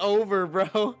game is over,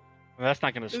 bro. That's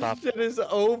not gonna This stop. shit is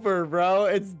over, bro.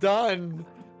 It's done.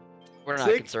 We're not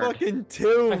 6 concerned. fucking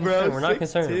 2, bro. We're not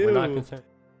concerned. We're not 6-2. concerned.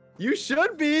 You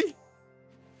should be.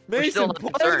 We're Mason, still not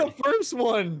play concerned. the first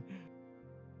one.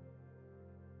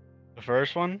 The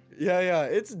first one? Yeah,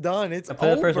 it's done. It's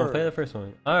Play over. the first one. Play the first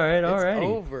one. All right, all It's right.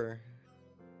 over.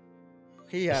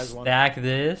 He has one. Stack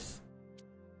this.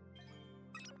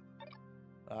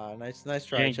 Nice You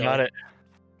try, ain't Chili. got it.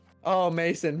 Oh,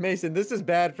 Mason, this is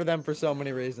bad for them for so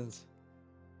many reasons.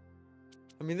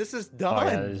 I mean, this is Oh, done.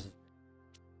 yeah, this is-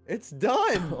 It's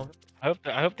done. I hope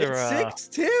they're It's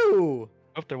 6-2.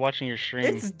 hope they're watching your stream.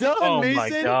 It's done, oh Mason. my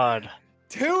god.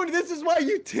 This is why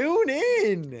you tune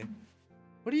in.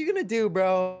 What are you gonna do,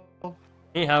 bro?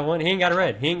 He ain't have one. He ain't got a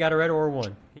red. He ain't got a red or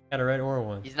one. He ain't got a red or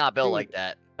one. He's not built Dude. like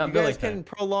that. Not You built guys like can that.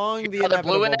 prolong the another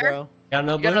blue inevitable, in there? bro. Got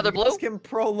another You got blue? another You blue? guys can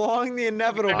prolong the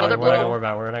inevitable, Another We're not gonna blue? worry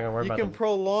about it. We're not gonna worry You about can it.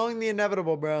 prolong the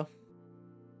inevitable, bro.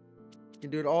 You can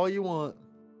do it all you want.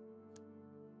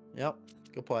 Yep.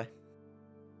 Go play.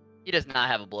 He does not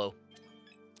have a blue.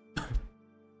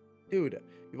 Dude,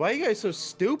 why are you guys so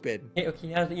stupid? Hey, okay,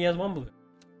 he has one blue.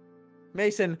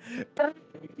 Mason.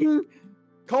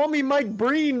 Call me Mike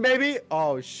Breen, baby.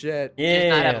 Oh, shit. He does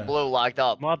not have a Yeah. blue locked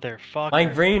up. Motherfucker.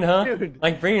 Mike Breen, huh? Dude,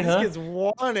 Mike Breen, These huh? kids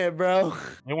want it, bro.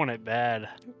 They want it bad.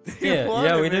 They Yeah, want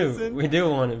yeah, it, we do. Mason. We do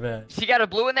want it bad. He got a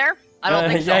blue in there? I don't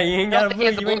think so. Yeah, you ain't I got don't a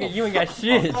think he blue. has a You ain't got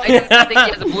shit. I don't think he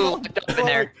has a blue locked up in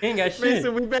there. He ain't got shit.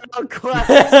 Mason, we've been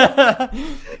outclassed.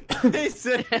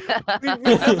 Mason, we've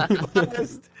been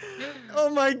outclassed. Oh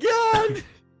my god.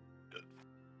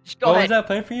 Just go What was ahead. that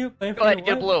playing for you? Playing Go for ahead, you?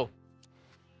 get a What? blue.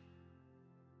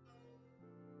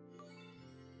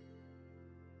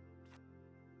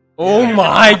 Oh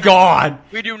my god!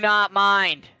 We do not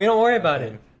mind. We don't worry about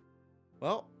it.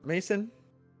 Well, Mason.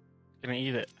 Gonna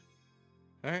eat it.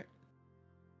 All right.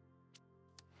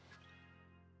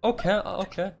 Okay,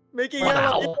 okay. Make it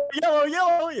Wow.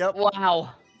 yellow. Yep. Wow.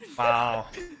 Wow.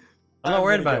 I'm not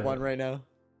worried gonna about get it. one right now.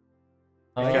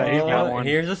 Yeah, he's got one.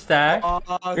 Here's a stack. Oh,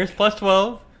 Here's plus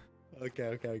 12.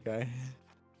 okay.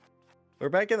 We're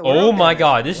back in the. Oh okay. my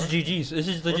god, this is GG's. This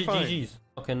is legit fine. GG's.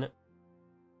 Okay.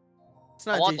 It's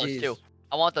I not want GG's. those two.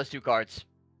 I want those 2 cards.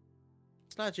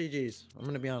 It's not GG's. I'm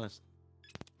gonna be honest.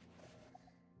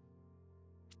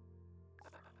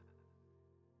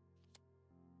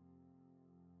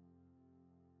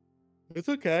 It's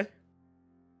okay.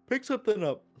 Pick something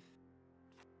up.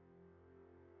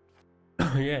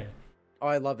 Yeah. Oh,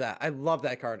 I love that. I love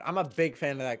that card. I'm a big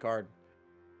fan of that card.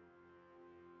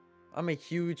 I'm a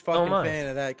huge So fucking am I. fan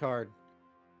of that card.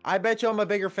 I bet you I'm a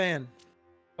bigger fan.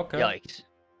 Okay. Yikes.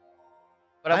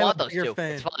 But I I'm a want those bigger 2.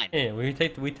 fan. It's fine. Yeah, we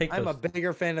take I'm a those.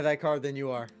 bigger fan of that card than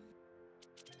you are.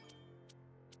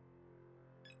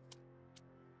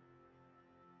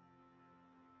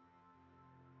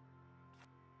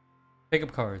 Pick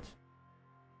up cards.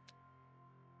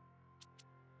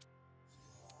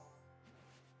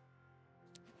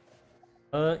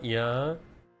 Yeah.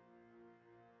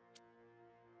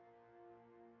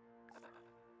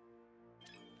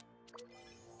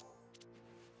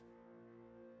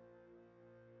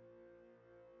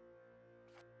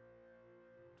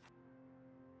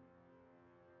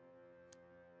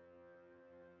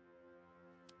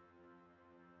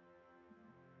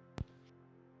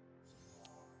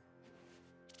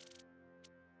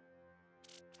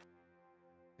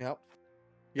 Yep.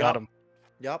 Got him.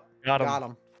 Yep. Got him. Got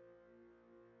him.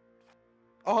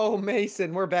 Oh,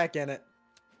 Mason, we're back in it.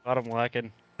 Got him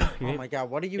lacking. Oh my god,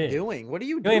 what are you Yeah. doing? What are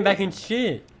you You doing? ain't back in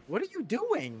shit. What are you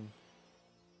doing?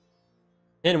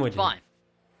 Then what? Fine.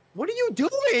 What are you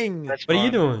doing? That's What are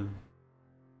you fine. doing?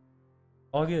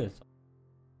 All good.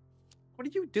 What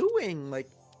are you doing? Like,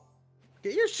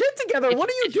 get your shit together. It's- What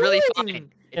are you it's doing? really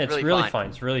fine. Yeah, it's really fine.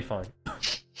 It's really fine.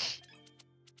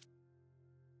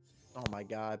 Oh my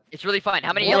god. It's really fine.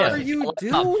 How many What yellows? are does you he left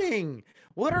up? doing?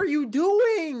 What are you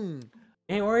doing?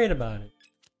 Ain't worried about it.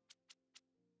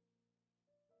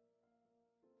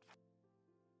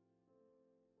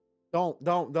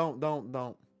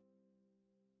 Don't.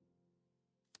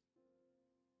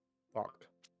 Fuck.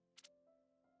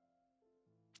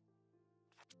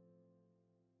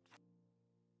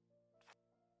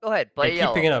 Go ahead, play Hey,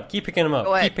 yellow. keep picking up. Keep picking them up.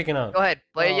 Go ahead. Keep picking up. Go ahead,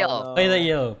 play Oh, yellow. no. Play that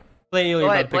yellow. Play yellow. Go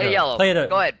you're ahead, about to pick play up. yellow. Play it up.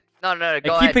 Go ahead. No, Hey,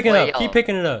 go keep ahead, picking play up. yellow. Keep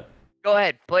picking it up. Go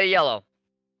ahead, play yellow.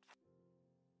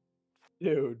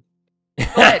 Dude. Go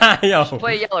ahead. Yo. Just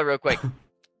play yellow real quick.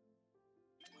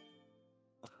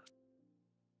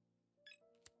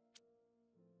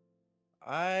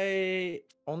 I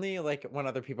only like when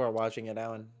other people are watching it,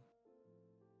 Alan.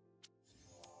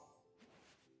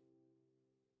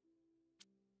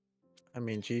 I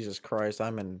mean, Jesus Christ,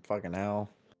 I'm in fucking hell.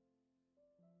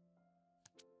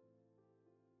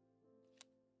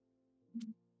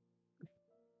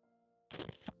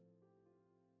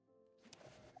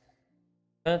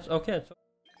 That's okay.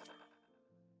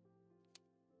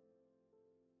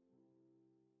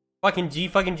 Fucking G,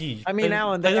 fucking G. I mean, play,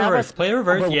 Alan, play they the have reverse. us- Play the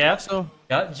reverse. Bro, Yeah. so-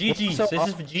 Yeah. GG. so- This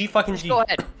is G, fucking Just G. go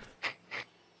ahead.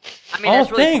 I mean, Oh,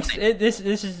 that's really thanks.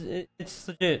 fine. It's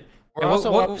legit. We're And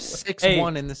also what- up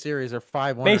 6-1 hey, in the series, or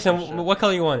 5-1. Mason, what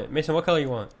color you want it? Mason, what color you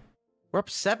want? We're up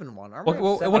 7-1. Aren't we?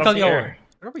 What, Up what 7-1? color you want? care.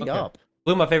 What are we Okay. up?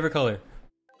 Blue, my favorite color.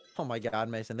 Oh my god,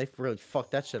 Mason, they really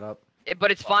fucked that shit up. But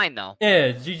it's fine though.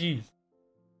 Yeah, GG.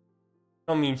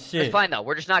 Don't mean shit. It's fine though.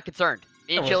 We're just not concerned.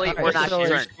 Me and Oh, Chili, alright, we're not so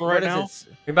concerned. is- Right what is now?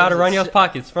 it? We're about to Is run it y'all's si-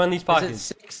 pockets. Run these Is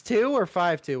pockets. it 6-2 or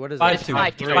 5-2? What is it? 5-2.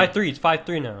 5-3. 5-3. It's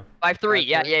 5-3 now. 5-3.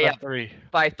 Yeah, yeah, yeah. 3.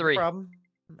 5-3. Problem.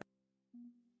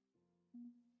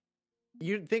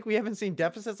 You think we haven't seen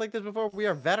deficits like this before? We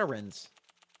are veterans.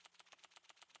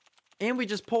 And we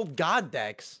just pulled God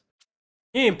decks.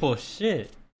 You ain't pull shit.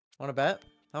 Want to bet?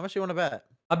 How much you want to bet?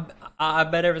 I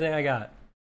bet everything I got.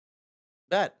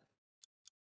 Bet.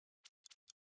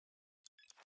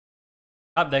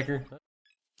 Top decker.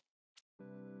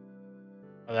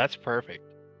 Oh, that's perfect.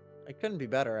 It couldn't be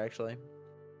better, actually.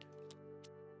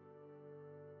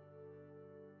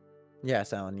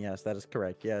 Yes, Alan. Yes, that is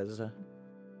correct. Yes.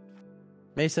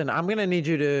 Mason, I'm gonna need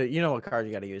you to. You know what card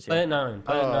you gotta use here. Play it 9.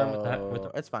 Play it 9 with that. With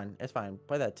Oh, it's fine. It's fine.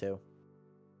 Play that too.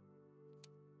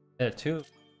 the 2.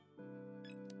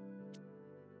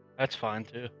 That's fine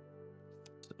too.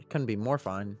 It couldn't be more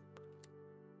fine.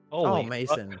 Holy Oh, fuck.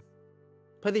 Mason.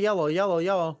 Play the yellow, yellow,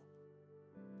 yellow.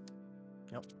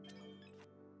 Yep.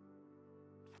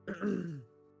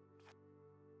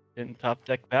 Didn't top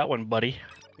deck that one, buddy.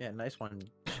 Yeah, nice one,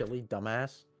 Chili,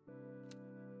 dumbass.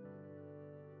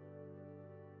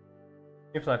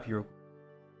 Here's my pure.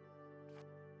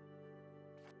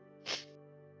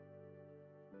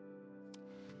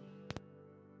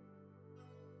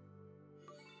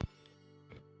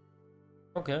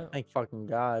 Okay. Thank fucking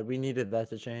God. We needed that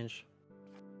to change.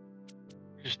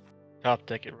 Top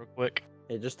deck it real quick.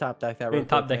 Yeah, just top deck that I real mean,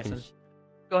 top quick, decking. Mason.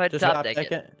 Go ahead, Just top deck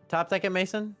it. it. Top deck it,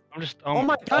 Mason. I'm just. Oh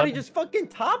my God, he just fucking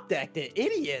top decked it.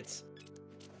 Idiots.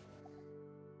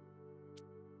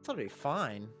 That'll be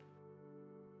fine.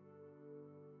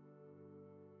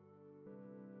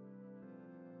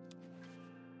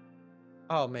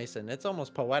 Oh, Mason, it's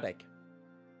almost poetic.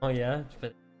 Oh yeah.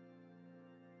 But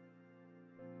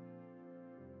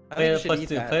I play think you it should plus eat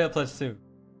 2. that. Play it plus 2.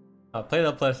 Play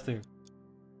that plus 2.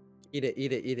 Eat it,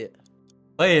 eat it, eat it.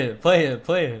 Play it. Play it.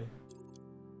 Play it.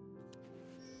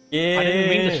 Yeah. I didn't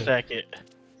mean to stack it.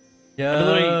 Yeah.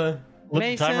 literally- Let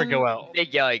the timer Mason, go out.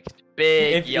 Big yikes.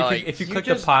 Big If yikes. you click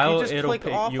the pile, it'll click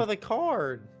pick off you. of the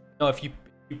card. No, if you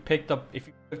picked up, if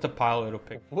you click the pile, it'll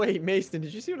pick. Wait, Mason,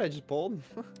 did you see what I just pulled?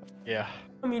 Yeah.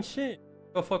 I mean, shit.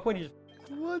 Oh fuck! What do you?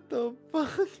 What the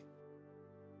fuck?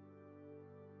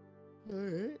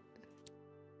 Alright.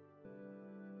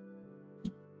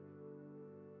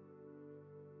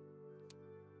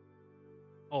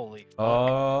 Holy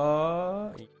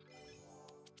fuck.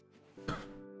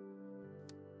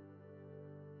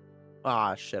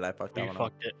 Ah, shit, I fucked We that one up.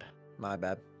 fucked it. My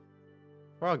bad.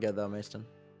 We're all good though, Mason.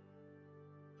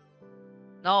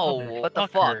 No, what the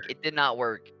fuck? Motherfucker. It did not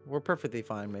work. We're perfectly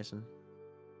fine, Mason.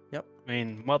 I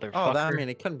mean, motherfucker. Oh, that, I mean,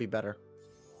 it couldn't be better.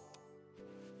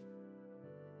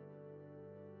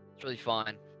 It's really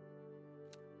fun.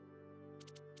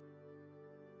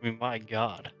 I mean, my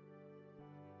god.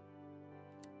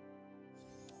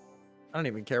 I don't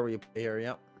even care where you play here.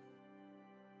 Yep.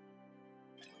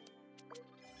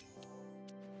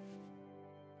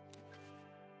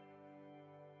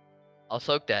 I'll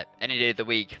soak that any day of the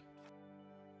week.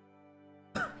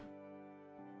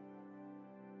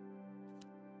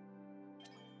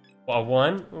 A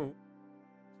 1. Ooh.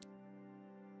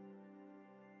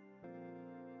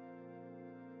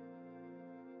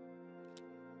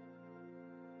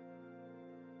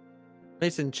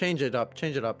 Mason, change it up.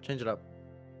 Change it up. Change it up.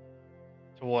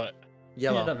 To what?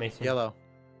 Yellow. up, Mason. Yellow.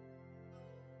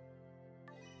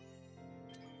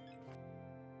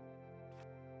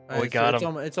 Oh, we Alright, got it's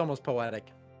him. It's almost poetic.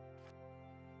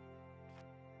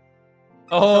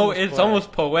 Oh, almost it's poetic.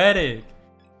 almost poetic.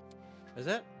 Is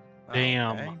it? Oh,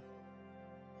 Damn. okay.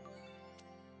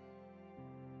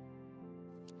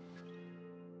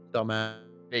 Dumbass.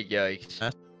 Big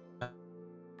yikes.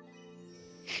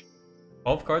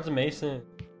 12 cards of Mason.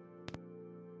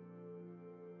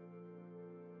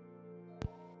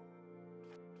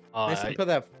 Mason,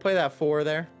 play that 4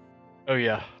 there. Oh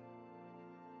yeah.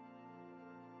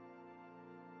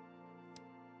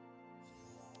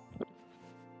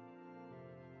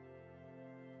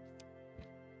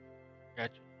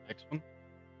 Gotcha. Next one.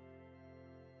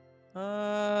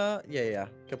 Yeah.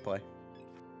 Good play.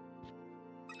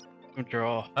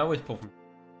 Draw. I always pull from.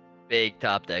 big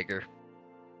top decker.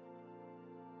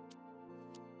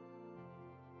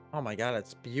 Oh my god,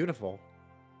 it's beautiful.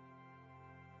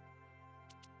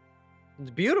 It's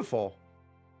beautiful.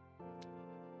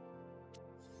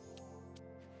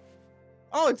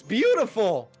 Oh, it's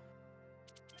beautiful.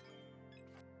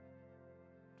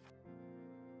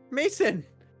 Mason,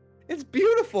 it's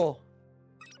beautiful.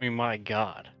 I mean, my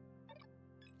god.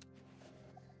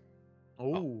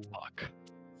 Oh, Fuck.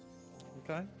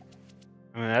 okay.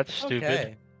 I mean, that's stupid.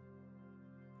 Okay.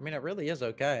 I mean, it really is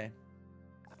okay.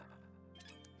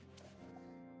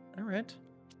 All right.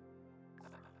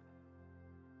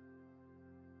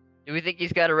 Do we think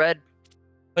he's got a red?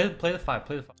 Play the 5.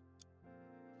 Play the 5.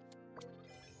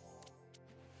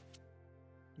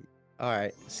 All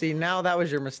right. See, now that was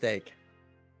your mistake.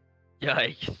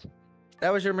 Yikes.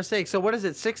 That was your mistake. So what is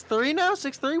it? 6-3 now?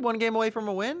 6-3? 1 game away from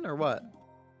a win or what?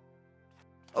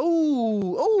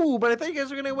 Oh, but I think you guys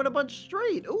are gonna win a bunch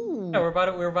straight. Ooh. Yeah, we're about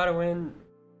to win.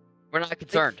 We're not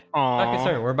concerned. Not Aww.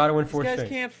 concerned. We're about to win These 4 guys straight.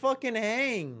 can't fucking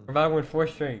hang. We're about to win 4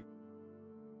 straight.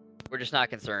 We're just not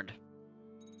concerned.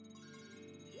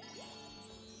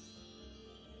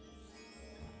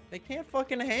 They can't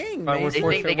fucking hang, We're about to win Mason.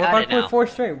 4 think they straight. We're got about it to win now. 4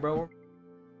 straight, bro.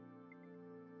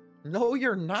 No,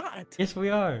 you're not. Yes, we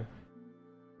are.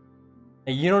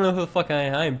 Hey, you don't know who the fuck I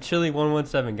am. I am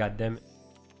Chili117. God damn it.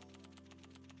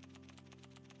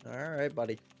 All right,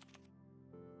 buddy.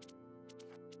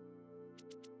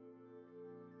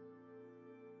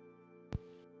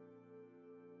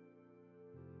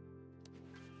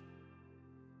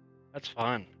 That's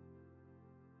fun.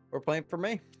 We're playing for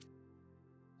me.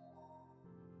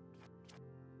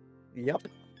 Yep.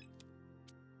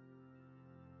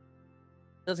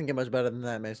 Doesn't get much better than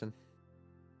that, Mason.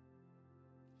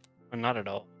 But not at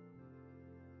all.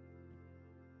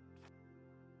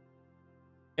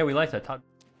 Yeah, we like that top.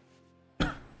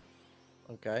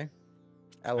 Okay.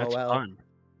 That's LOL. fun.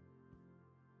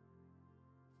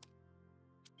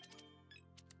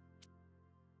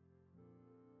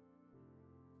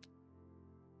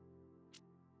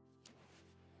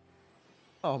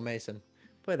 Oh, Mason.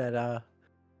 Play that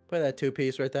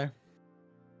 2-piece right there.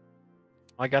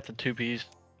 I got the 2 Ps.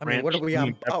 I mean, what are Ranch we on?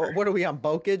 and Oh, pepper. what are we on?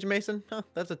 Bokage, Mason? Huh,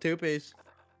 that's a 2-piece.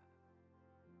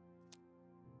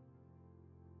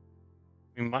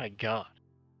 I mean, my god.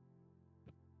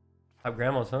 Top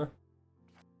grandmas, huh?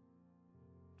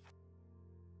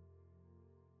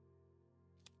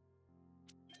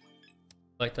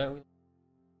 Like that?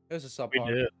 It was a We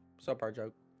did. subpar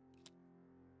joke.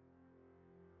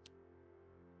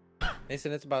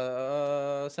 Mason, it's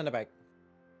about send it back.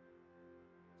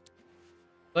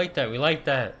 Like that. We like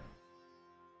that.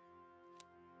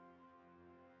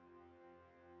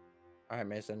 All right,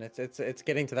 Mason. It's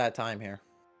getting to that time here.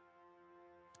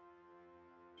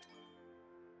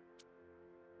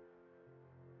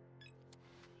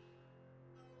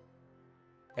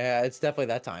 Yeah, it's definitely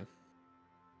that time.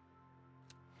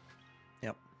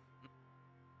 Yep.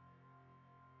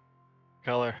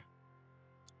 Color.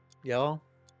 Yellow.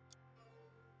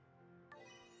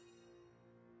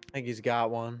 I think he's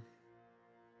got one.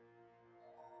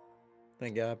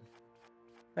 Thank God.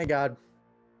 Thank God.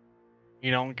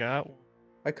 You don't got one.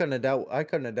 I couldn't have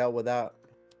dealt with that.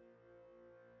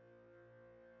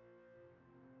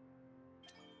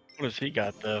 What does he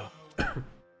got, though?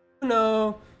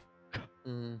 No.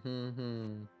 Mm-hmm.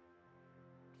 Come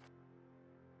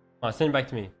on, send it back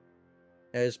to me.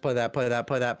 Yeah, just play that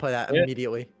Yeah.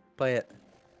 immediately. Play it.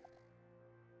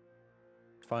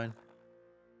 Fine.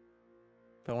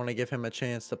 If I want to give him a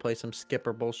chance to play some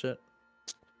skipper bullshit.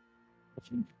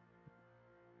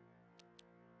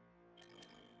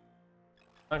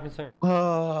 Not concerned.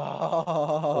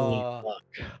 Oh,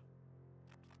 Fuck.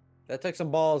 that took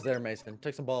some balls there, Mason.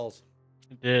 Took some balls.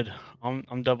 It did.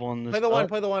 I'm doubling this. Play the one, up.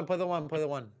 play the one, play the one, play the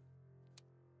one.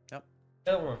 The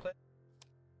other one, play.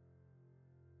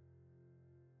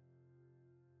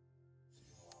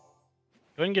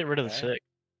 Go ahead and get rid of the Okay. 6.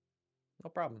 No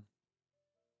problem.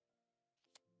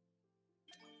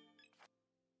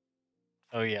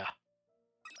 Oh, yeah.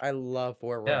 I love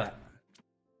where we're Yeah. at.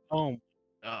 Oh,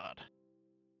 God.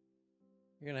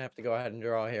 You're gonna have to go ahead and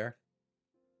draw here.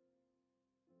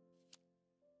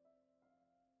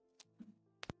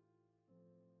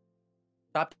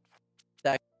 Stop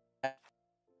that.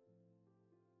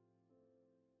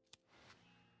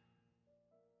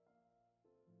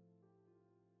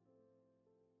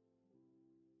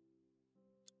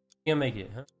 You can't make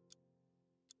it, huh?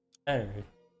 Hey.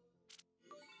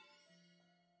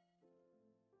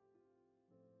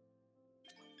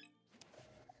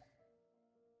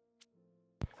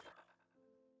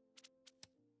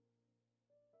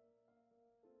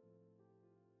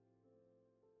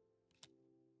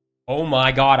 Oh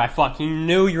my god, I fucking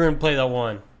knew you were gonna play that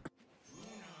one.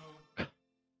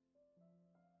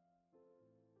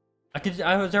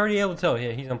 I was already able to tell.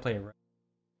 Yeah, he's gonna play it right.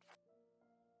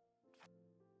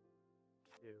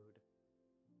 Dude.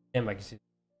 Damn, I can see.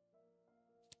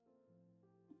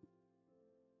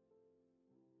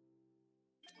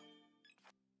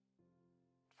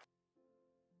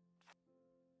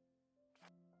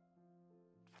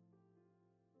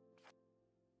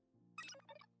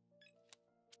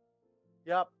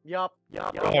 Yup.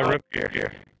 Oh, rip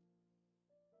here.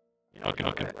 Okay.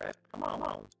 Rip. Come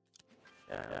on.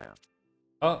 Yeah.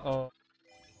 Uh-oh.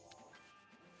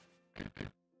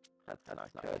 That's not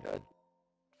good.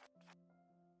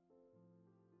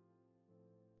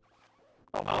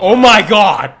 Oh my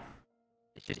god!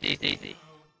 It's just easy.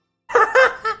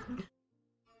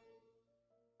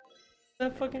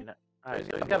 That fucking... Alright,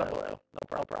 so you got a blue. No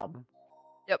problem.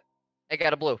 I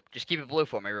got a blue. Just keep it blue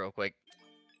for me real quick.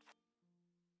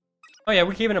 Oh yeah,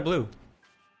 we're keeping it blue.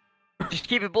 Just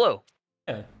keep it blue.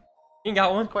 Yeah. You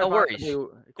got one? No worries.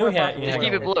 Yeah, Just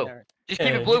keep it blue. Just keep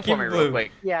Yeah, it blue just for keep me it real blue.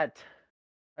 quick.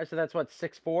 Alright, so that's what,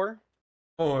 6'4"?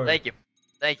 Or... Thank you.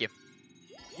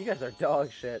 You guys are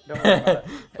dog shit. Don't worry about it.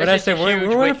 But I It's just said, a huge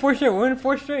we're in win. 4 straight. We're in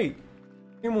 4 straight.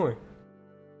 3 more.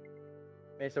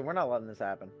 Mason, we're not letting this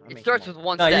happen. It starts with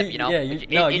one No, step, you, you know? yeah, It you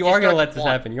just are gonna starts let with this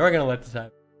one. happen. You are gonna let this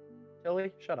happen.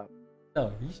 Chili, shut up.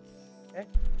 No.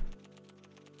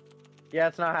 Yeah,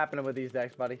 it's not happening with these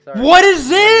decks, buddy. Sorry. What is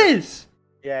this?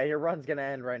 Yeah, your run's gonna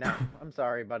end right now. I'm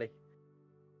sorry, buddy.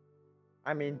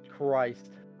 I mean,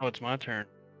 Christ. Oh, it's my turn.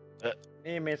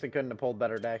 Me and Mason couldn't have pulled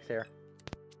better decks here.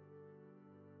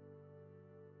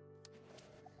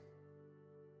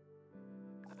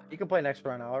 You can play next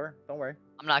round, Oliver. Don't worry.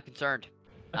 I'm not concerned.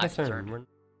 Not Concerned. concerned. We're-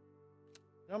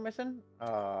 You know, Mason?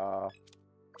 I'm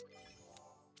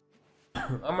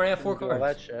already at 4 do all cards.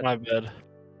 that shit. My bad.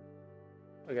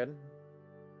 We're good.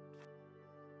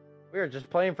 We are just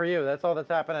playing for you. That's all that's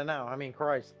happening now. I mean,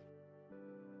 Christ.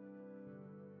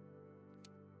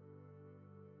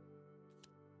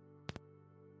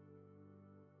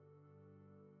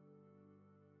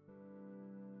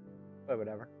 But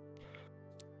whatever.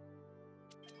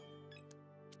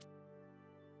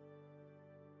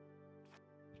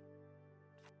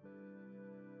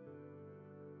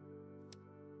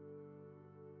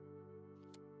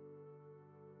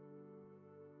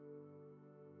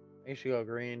 You should go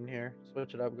green here.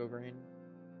 Switch it up, go green.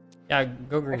 Yeah,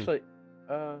 go green. Actually,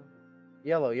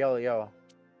 yellow.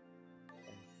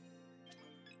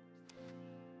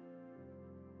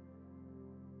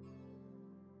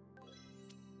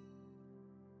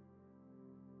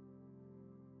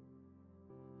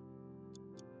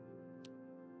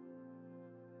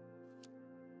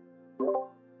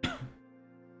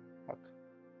 Fuck.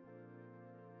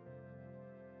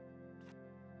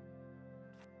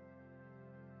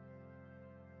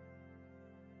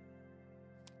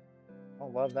 I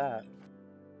love that.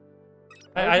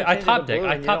 I top deck.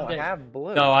 I You top don't deck. have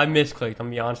blue. No, I misclicked. I'm gonna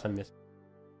be honest, I missed.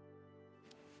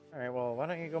 All right. Well, why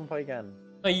don't you go and play again?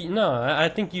 No, I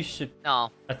think you should.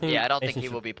 No. I think. Yeah, I don't think Mason he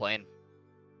should- will be playing.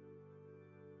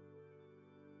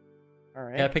 All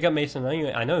right. Yeah, pick up Mason.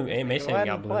 I know Go Mason ahead ain't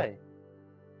got and blue. play.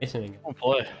 Mason ain't got. Don't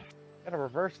play. Got to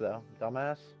reverse though,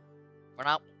 dumbass. We're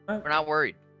not. Alright. We're not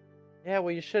worried. Yeah,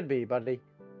 well, you should be, buddy.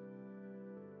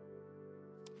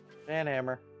 And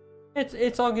hammer.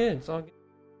 It's all good. It's all good.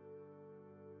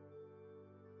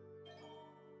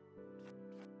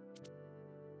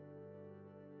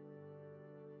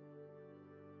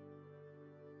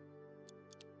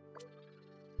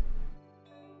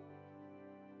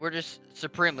 We're just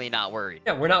supremely not worried.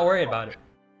 Yeah, we're not worried about it.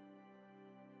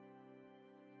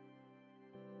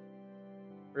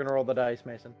 We're gonna roll the dice,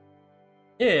 Mason.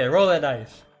 Yeah, roll that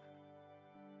dice.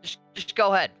 Just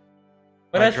go ahead.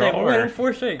 What I I say, draw we're winning or-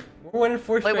 4 straight. We're winning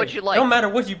 4 Play straight. what you It like. don't matter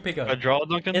what you pick up. I draw,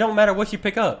 Duncan? It don't matter what you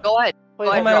pick up. Go ahead. Play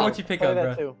Go that ahead, matter draw. what you pick Play up,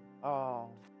 that bro. too. Oh.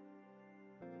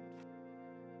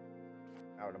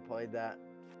 I would have played that.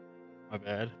 My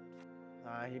bad.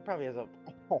 He probably has a.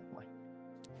 Oh my.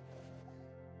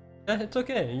 Yeah, it's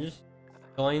okay. You just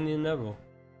delaying the inevitable.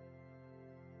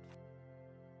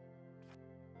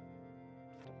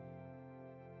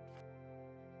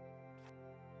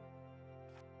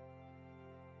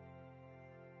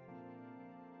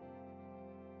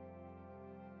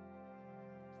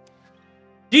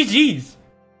 GG's.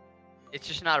 It's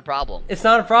just not a problem. It's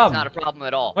not a It's problem. not a problem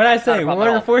at all. What I It's not a say, we're problem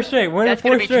at winning all. 4 straight. We're winning That's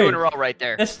 4 gonna be straight. 2 in a row right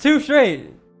there. That's 2 straight.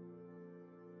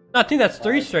 No, I think that's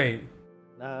 3 straight.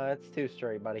 No, that's 2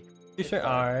 straight, buddy. 2 straight.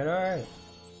 Alright.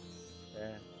 Yeah.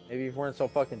 Maybe if we weren't so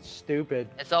fucking stupid.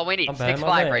 That's all we need. My bad, 6-5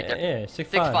 my bad. right there. Yeah,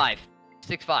 6-5. 6-5.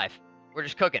 6-5. We're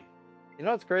just cooking. You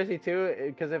know what's crazy too?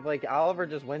 Because if like Oliver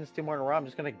just wins 2 more in a row, I'm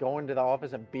just gonna go into the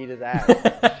office and beat his ass.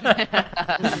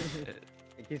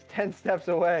 Like, he's 10 steps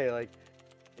away. Like,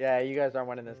 yeah, you guys aren't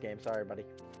winning this game. Sorry, buddy.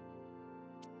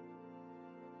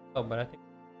 Oh, but I think.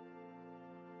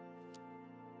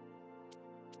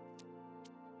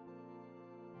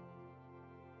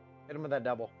 Hit him with that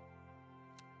double.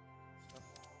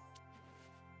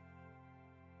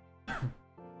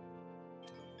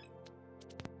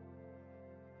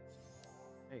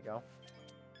 There you go.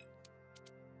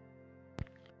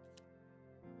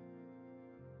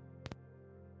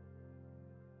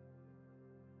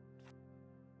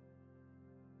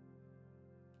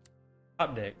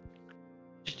 Top deck.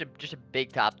 Just a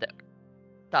big top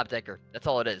decker. That's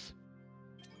all it is.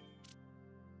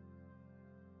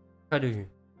 What do I do here?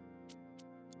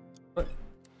 What?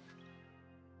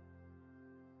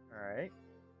 All right.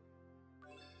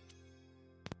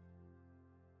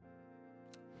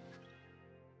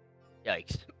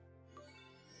 Yikes.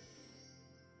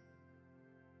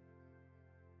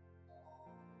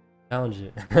 Challenge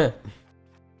it.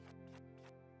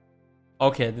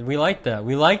 Okay, we like that.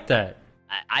 We like that.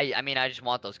 I mean, I just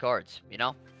want those cards. You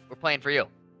know, we're playing for you.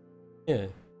 Yeah.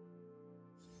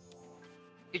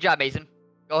 Good job, Mason.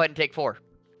 Go ahead and take 4.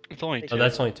 It's only Oh, two. Oh,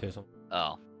 that's only 2. So.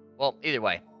 Oh, well, either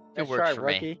way, 2 Nice works try, for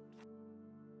me.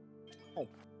 rookie.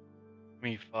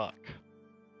 Me fuck.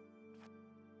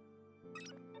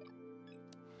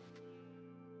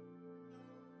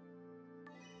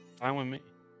 Fine with me.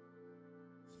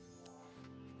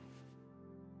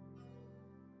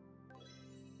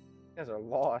 You guys are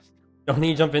lost. Don't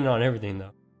need to jump in on everything though.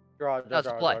 Draw, No, draw, it's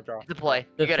a draw, play. draw, draw. It's a play. You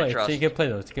Good gotta play. trust. So you can play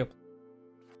those. You can...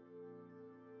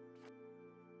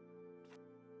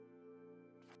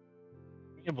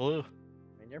 Get blue. I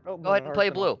mean, you're building Go ahead an and play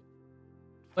arsenal. blue.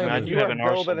 Play I blue. do You have are an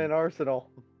building arsenal. an arsenal.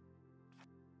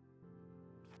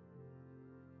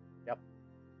 Yep.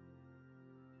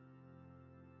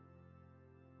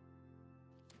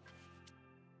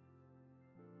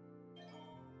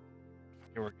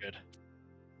 Yeah, we're good.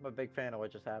 I'm a big fan of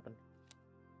what just happened.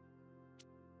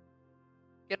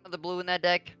 Get another blue in that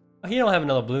deck. Oh, he don't have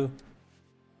another blue.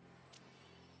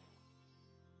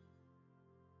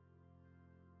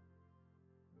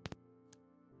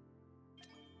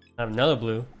 I have another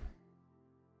blue.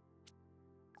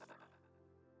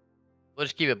 We'll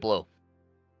just keep it blue.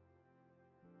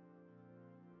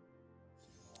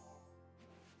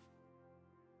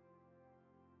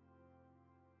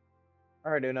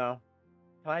 All right, Uno.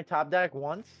 Can I top deck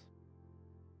once?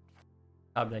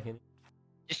 Top decking.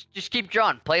 Just keep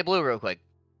drawing. Play blue real quick.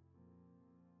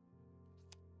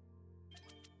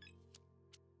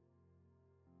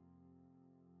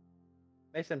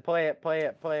 Mason, play it, play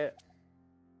it, play it.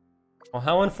 Oh,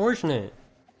 how unfortunate.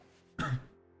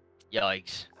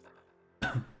 Yikes.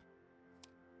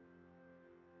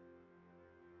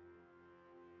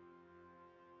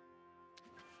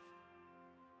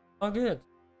 Oh, good.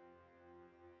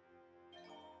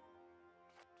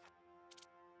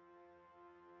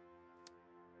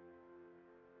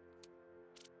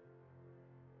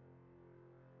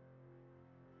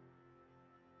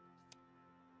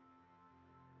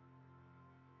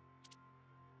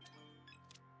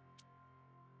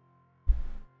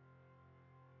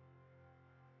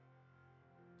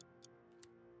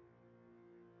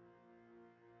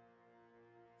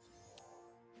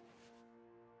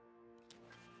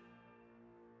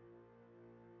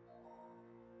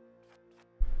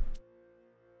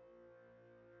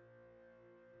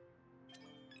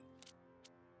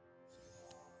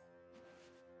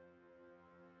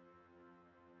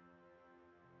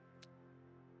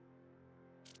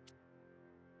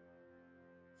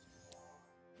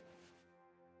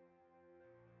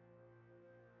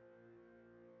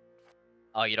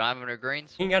 Oh, you don't have any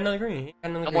greens? He ain't got another green. He ain't got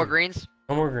another No green. more greens?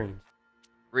 No more greens.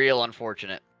 Real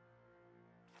unfortunate.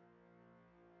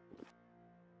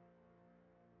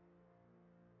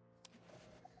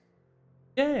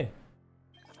 Yeah.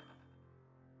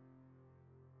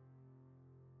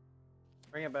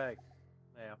 Bring it back.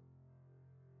 Yeah.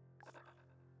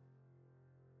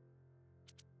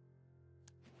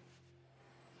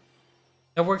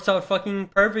 That works out fucking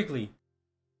perfectly.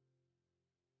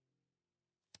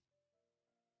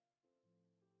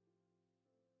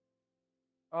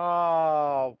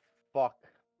 Oh, fuck.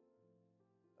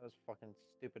 That was fucking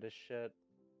stupid as shit.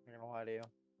 I'm not gonna lie to you.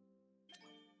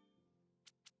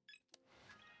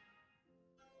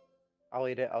 I'll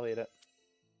eat it, I'll eat it.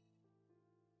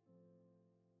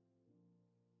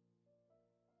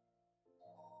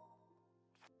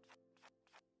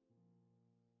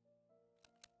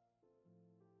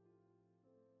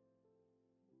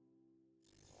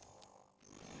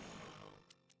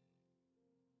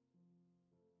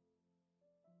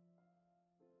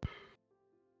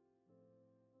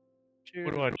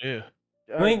 What do I do?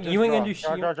 You ain't Just gonna draw. do Draw,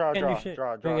 shit. You draw, draw, can't do draw, shit. draw,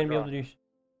 You ain't draw, gonna be able draw. to do shit.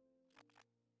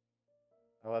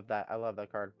 I love that. I love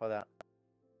that card. Play that.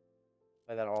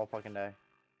 Play that all fucking day.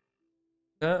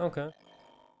 Okay, okay.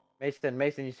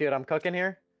 Mason, you see what I'm cooking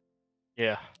here?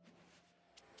 Yeah.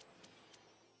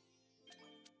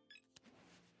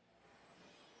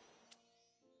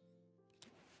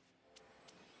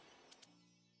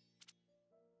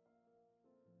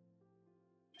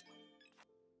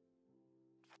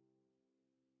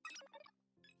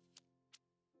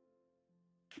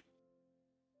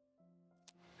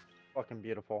 Fucking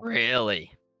beautiful.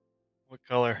 Really? What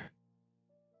color?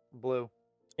 Blue.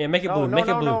 Yeah, make it No, blue. no, Make it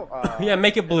no, blue. no. Yeah,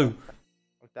 make it blue.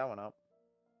 Look that one up.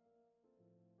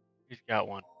 He's got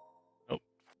one.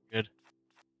 That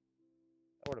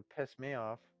would have pissed me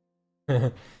off.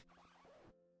 Playing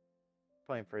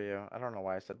for you. I don't know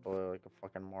why I said blue like a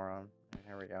fucking moron.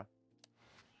 Here we go.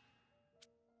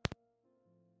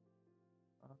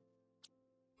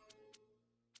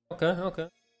 Okay, okay.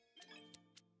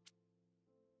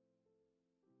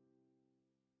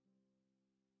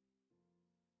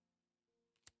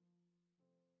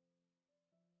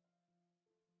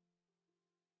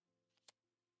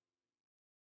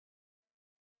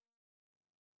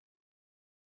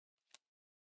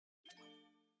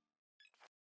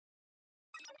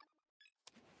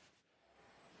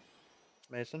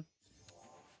 Mason?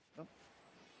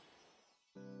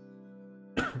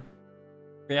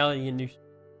 Reality and new shit.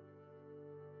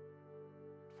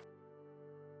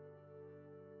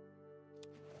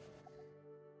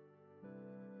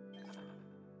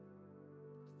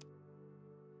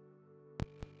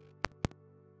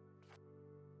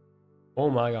 Oh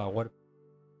my god, what?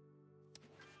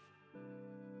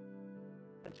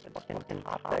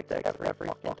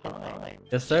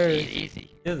 Yes, sir.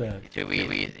 Easy. Is that? Too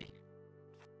easy.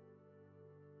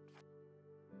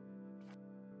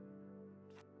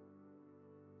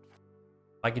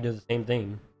 I could do the same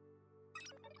thing.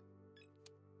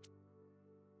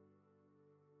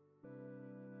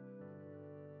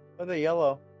 Oh, the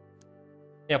yellow.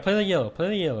 Yeah, play the yellow. Play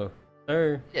the yellow.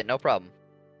 Sir. Yeah, no problem.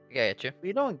 I got you.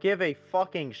 We don't give a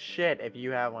fucking shit if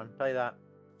you have one. Tell you that.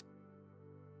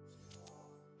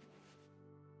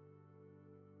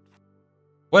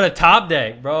 What a top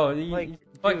deck, bro. Like, You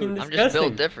fucking dude, I'm disgusting. just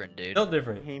built different, dude. Built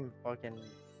different. Team fucking.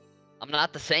 I'm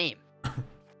not the same.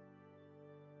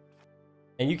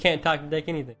 And you can't talk deck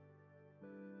anything.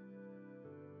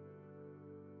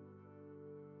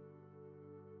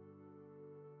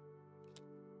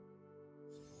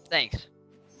 Thanks.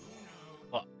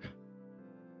 Fuck.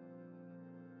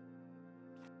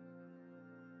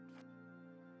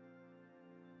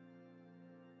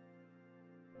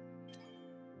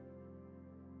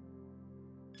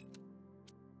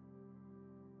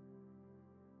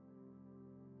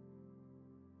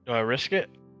 Do I risk it?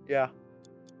 Yeah.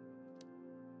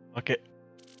 Fuck it.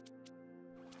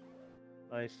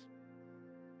 Nice.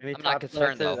 Any I'm not top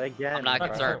concerned, decks though. Again, I'm not bro.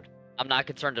 concerned. I'm not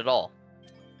concerned at all.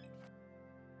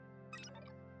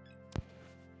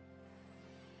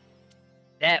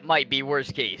 That might be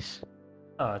worst case.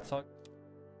 Oh, it's all.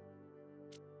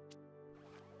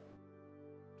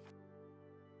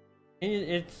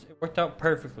 It worked out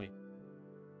perfectly.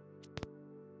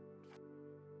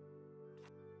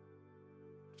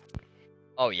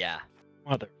 Oh yeah.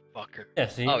 Motherfucker. Yeah,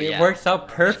 see, Oh, it yeah. works out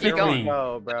keep perfectly. going.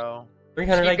 Go, bro.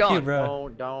 300 Keep IQ, going. bro.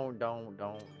 Don't.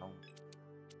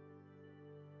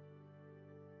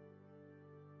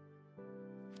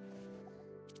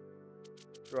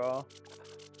 Draw.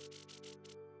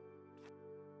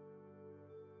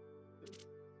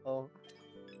 Oh.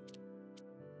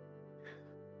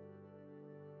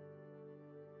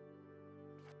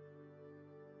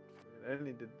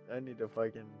 I need to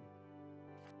fucking.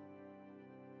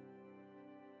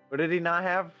 What did he not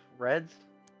have? Reds?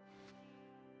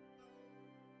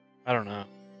 I don't know.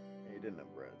 He didn't have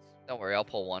reds. Don't worry, I'll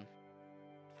pull one.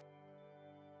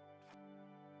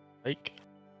 Like,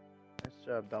 Nice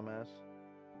job, dumbass.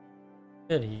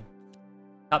 Good, he.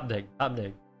 Top deck, top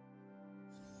deck.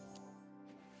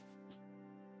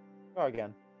 Go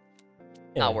again.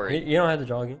 Yeah, Not worried. You don't have to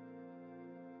draw again.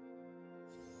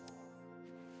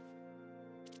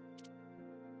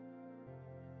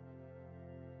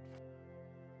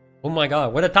 Oh my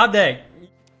god, what a top deck!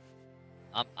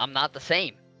 I'm not the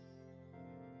same.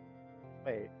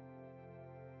 Wait.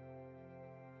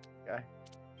 Okay.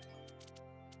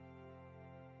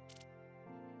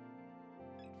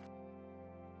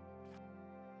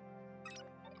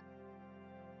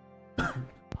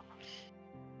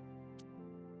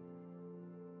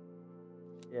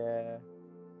 Yeah.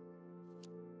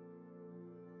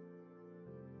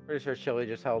 Pretty sure Chili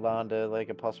just held on to like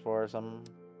a +4 or something.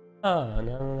 Oh,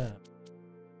 no.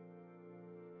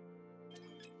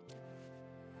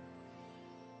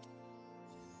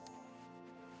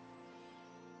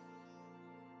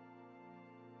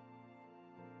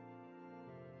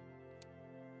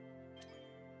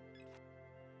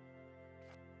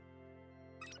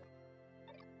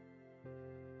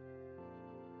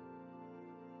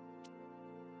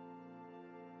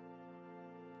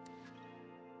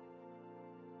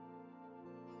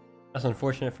 That's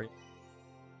unfortunate for you.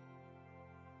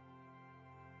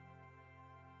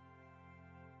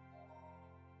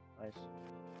 Nice.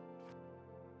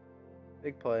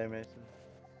 Big play, Mason.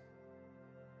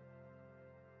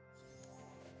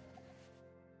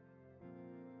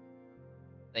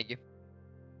 Thank you.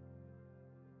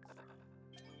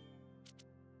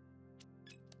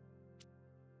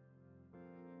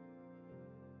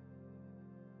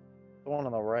 The one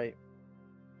on the right.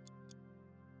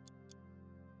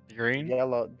 The green.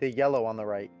 The yellow on the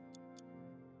right.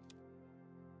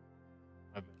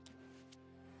 My bad.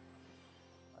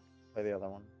 Play the other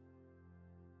one.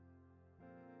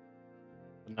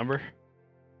 The number.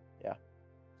 Yeah.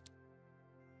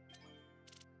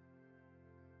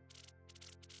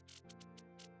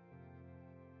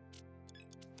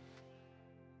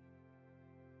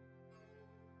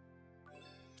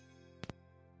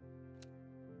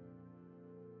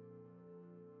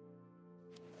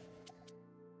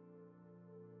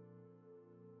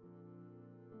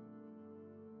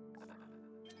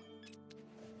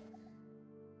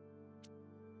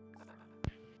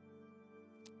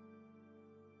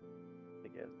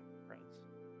 Big ass difference.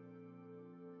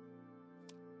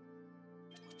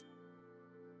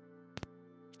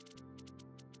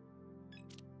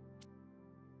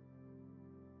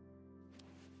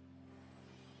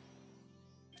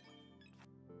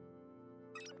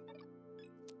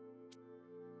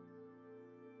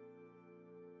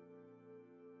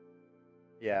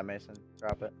 Yeah, Mason,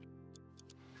 drop it.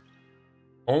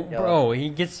 Oh, Yellow. bro, he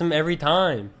gets them every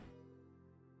time.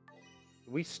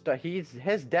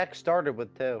 His deck started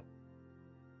with 2. There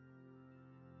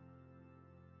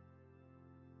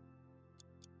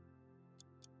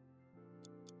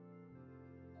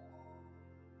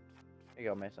you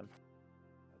go, Mason.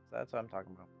 That's what I'm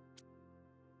talking about.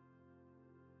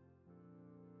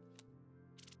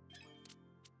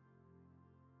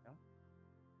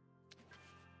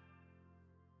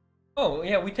 Oh,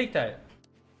 yeah, we take that.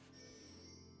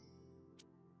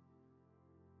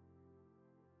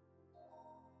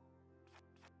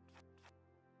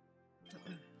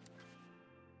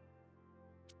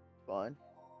 Fine.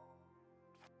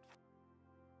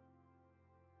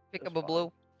 Pick Just up a fine.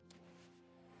 blue.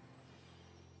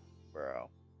 Bro.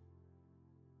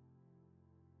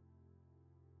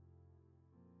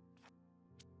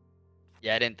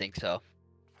 Yeah, I didn't think so.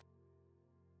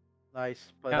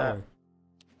 Nice. Play That that. one.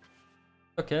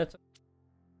 Okay, that's.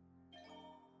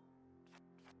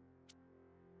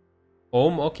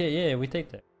 Okay, yeah, we take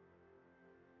that.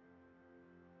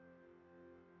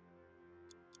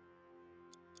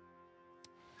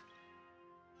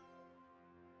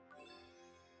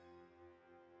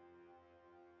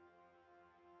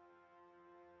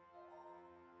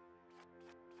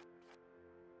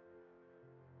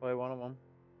 Play one of them.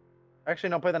 Actually,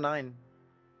 no, play the 9.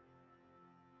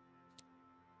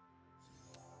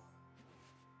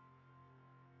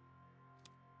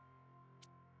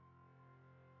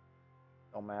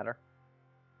 Don't matter.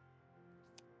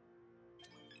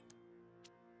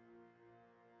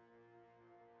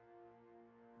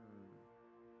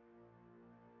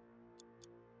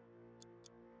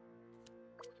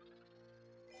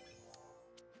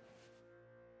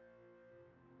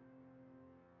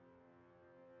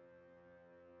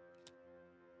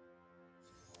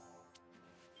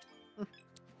 Hmm.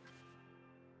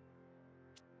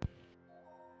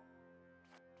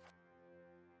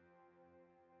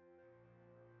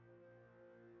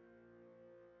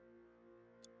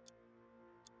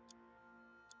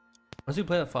 Once we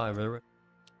play that 5, right?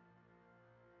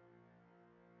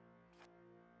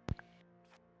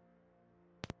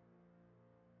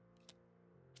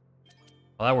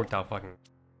 Oh, that worked out fucking.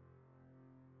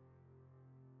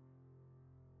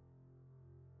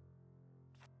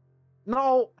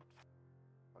 No!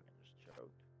 Fucking just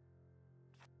choked.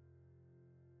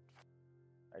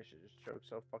 I should just choke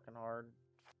so fucking hard.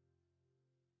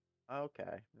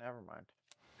 Okay, never mind.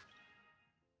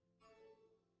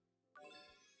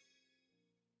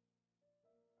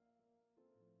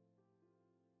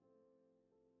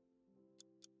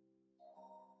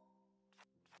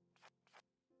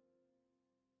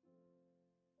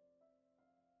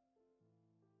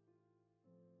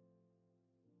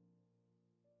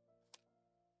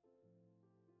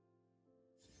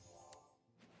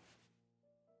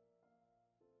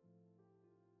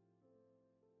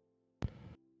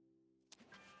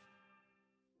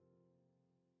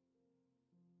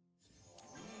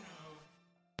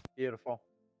 Beautiful. Beautiful.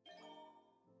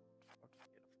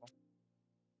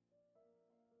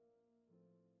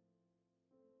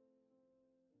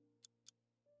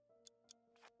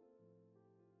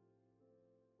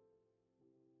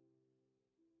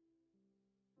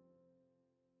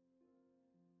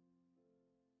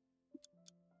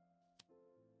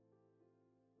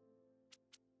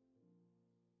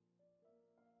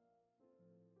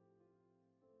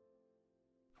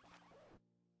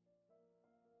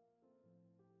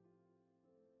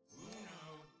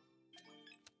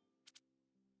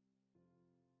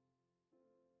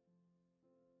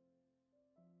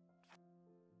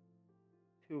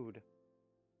 Dude.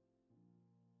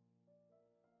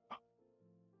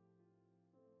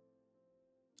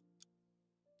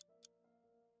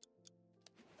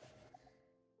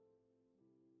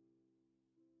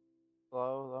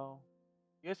 Hello, hello.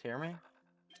 You guys hear me?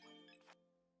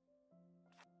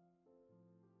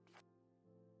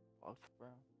 Fuck, bro.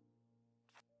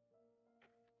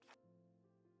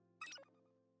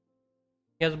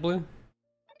 He has blue.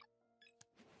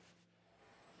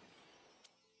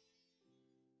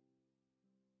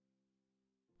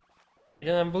 He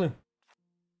doesn't have blue.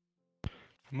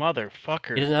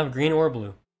 Motherfucker. He doesn't have green or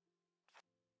blue.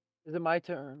 Is it my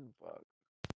turn? Fuck.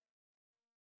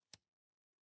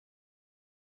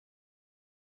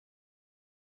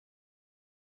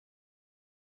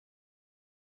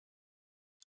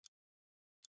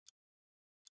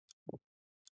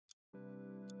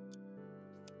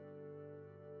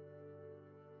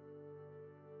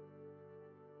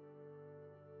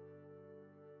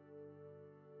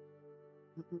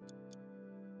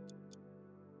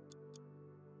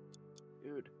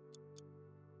 Dude.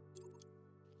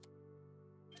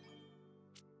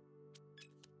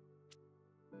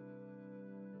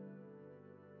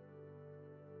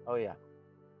 Oh yeah.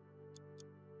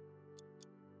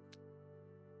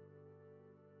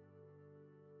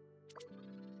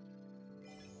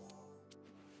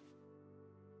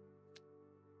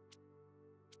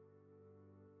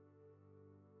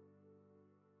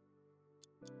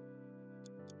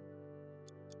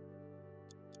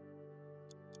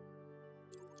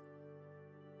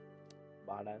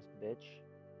 Badass bitch.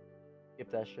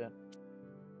 Skip that shit.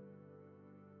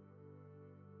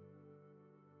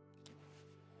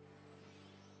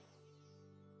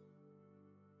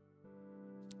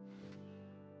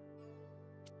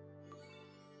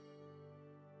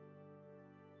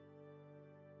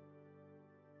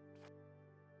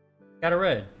 Got a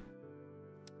red.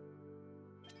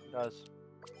 He does.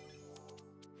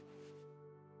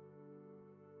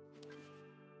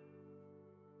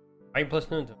 Right plus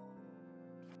Nunta.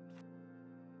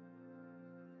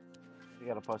 You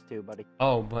got a +2, buddy.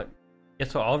 Oh, but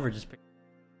guess what Oliver just picked?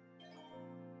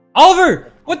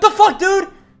 Oliver! What the fuck, dude?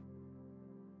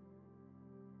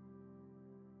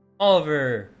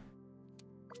 Oliver.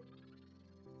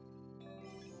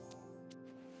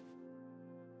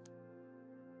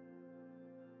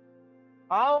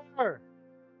 Oliver!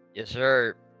 Yes,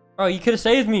 sir. Bro, you could have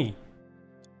saved me.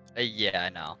 Yeah, I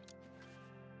know.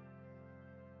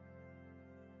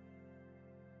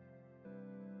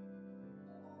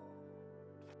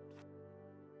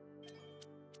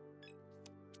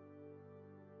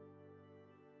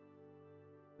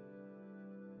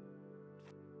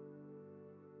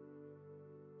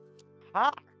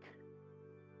 Fuck!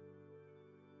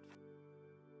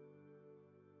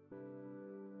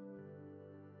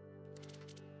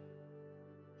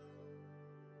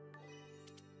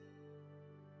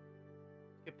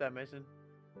 Skip that, Mason.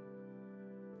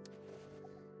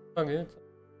 Oh, good.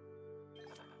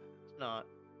 It's not.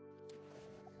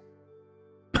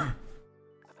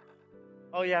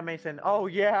 Oh yeah, Mason. Oh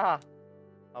yeah!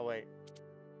 Oh wait.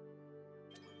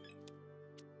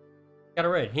 Got a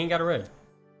red. He ain't got a red.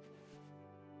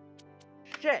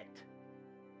 Shit!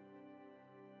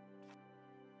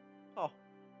 Oh.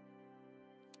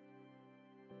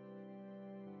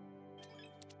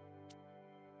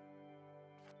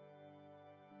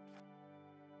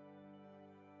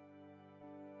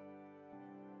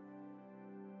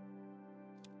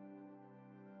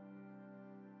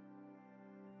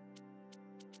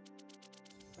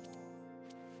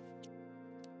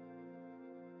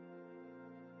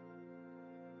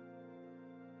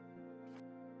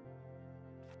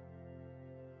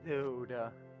 Dude.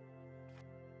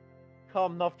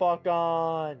 Come the fuck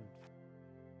on.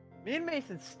 Me and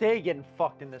Mason stay getting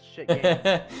fucked in this shit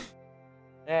game.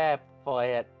 Yeah,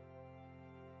 play it.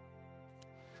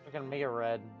 We're gonna make it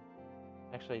red.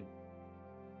 Actually.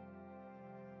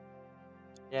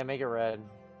 Yeah, make it red.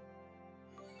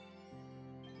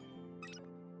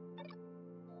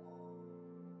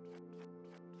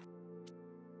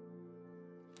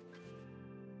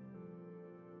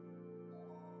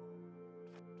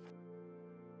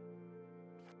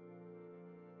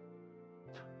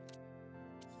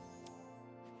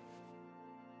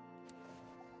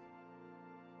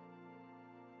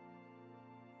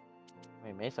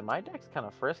 Wait, Mason, my deck's kind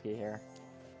of frisky here.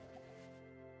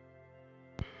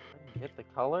 Get the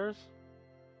colors.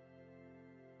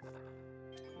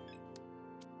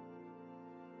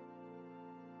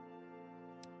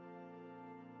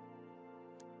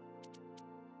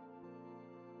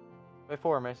 Play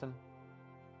 4, Mason.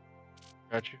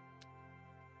 Got you.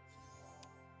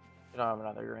 You don't have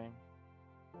another green.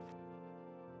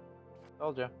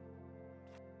 Told you.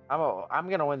 I'm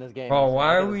gonna win this game. Bro, Mason.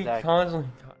 why Look are at this we deck. constantly?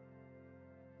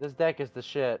 This deck is the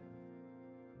shit.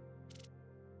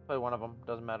 Play one of them.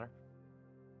 Doesn't matter.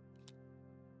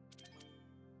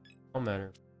 Don't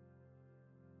matter.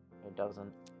 It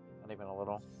doesn't. Not even a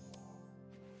little.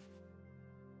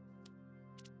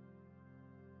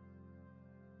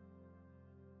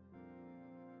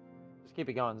 Just keep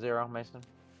it going. 0, Mason.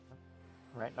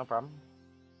 Right, no problem.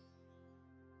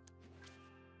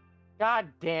 God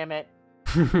damn it.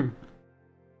 I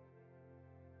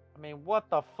mean, what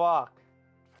the fuck?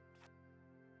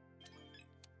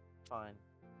 Fine.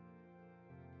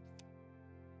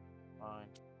 Fine.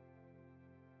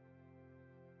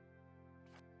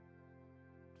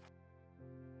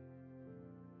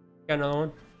 Got another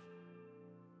one.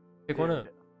 Pick one up.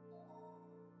 Dude.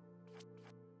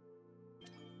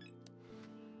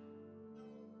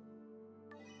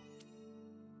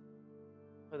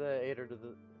 For the 8 or to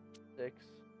the 6.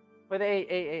 For the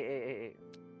 8.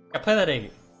 I play that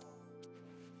 8.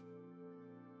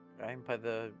 I can play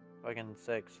the fucking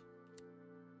 6.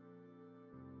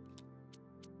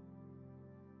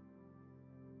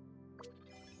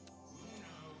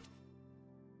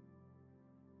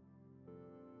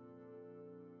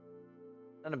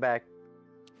 Send it back.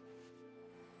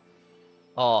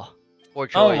 Oh, poor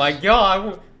choice. Oh my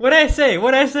god! What'd I say?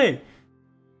 What'd I say?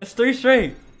 It's 3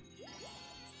 straight.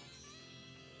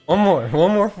 One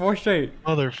more, 4 straight.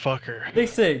 Motherfucker.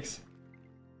 6-6.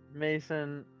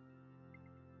 Mason.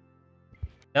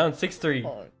 Down 6-3.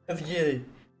 Oh, Let's get it.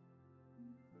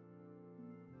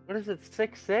 what is it?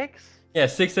 6-6? Yeah,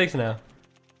 6-6 now.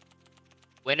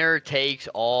 Winner takes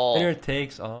all. Winner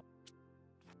takes all.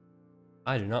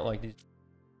 I do not like these.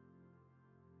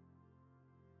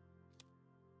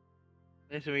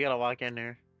 Mason, we gotta walk in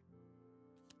here.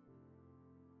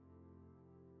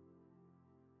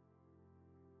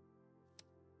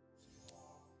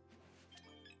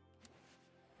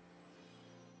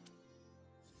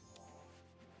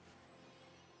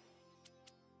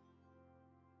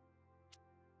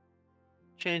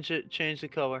 Change it. Change the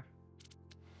color.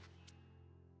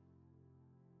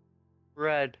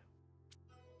 Red.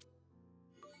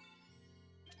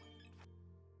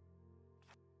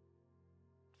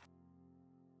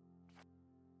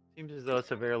 Seems as though it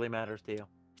severely matters to you.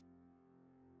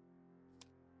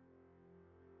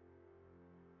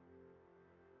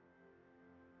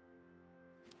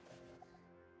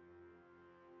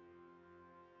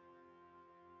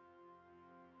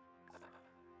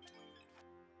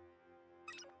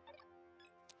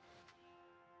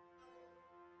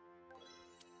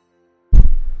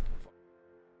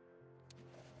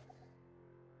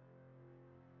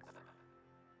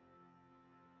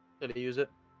 Did he use it?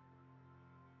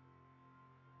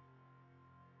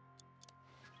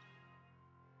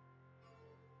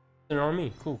 It's on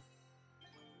me. Cool.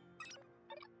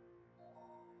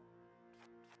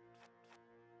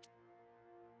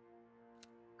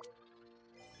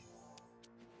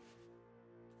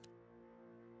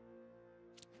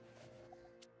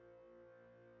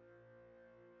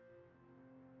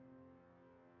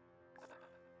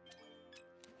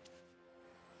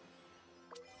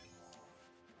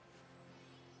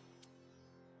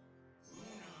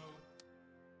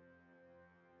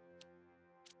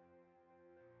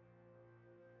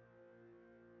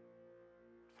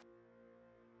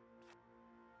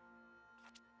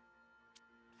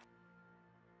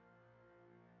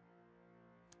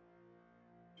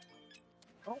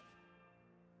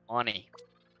 Money.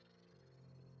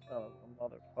 Oh,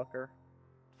 motherfucker.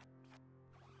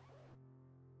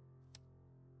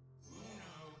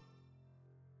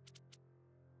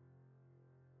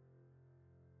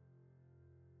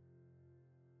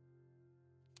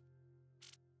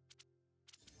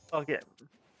 Fuck it.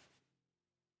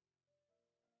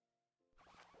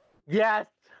 Yes!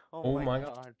 Oh my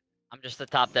God. god. I'm just a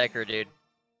top decker, dude.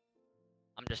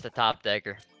 I'm just a top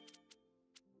decker.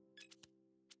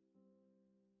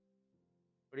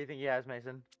 What do you think he has,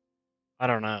 Mason? I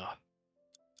don't know.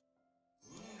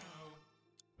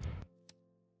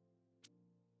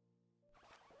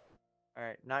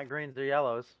 Alright, not greens or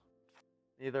yellows.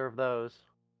 Neither of those.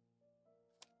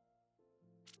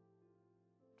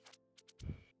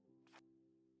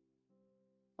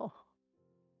 Oh.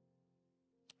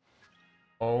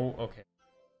 Oh, okay.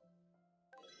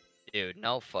 Dude,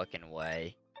 no fucking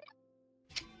way.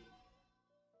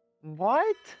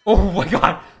 What? Oh my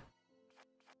god!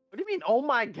 What do you mean? Oh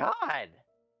my god!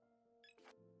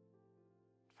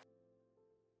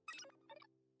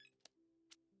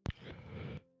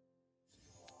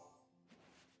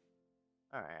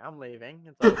 All right, I'm leaving.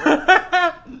 It's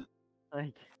over.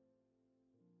 Like,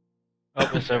 Oh,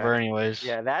 it's over anyways.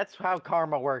 yeah, that's how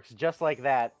karma works. Just like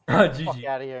that. Oh, Fuck GG.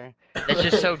 out of here. That's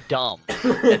just so dumb. That's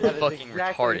That is fucking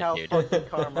exactly retarded, how dude. fucking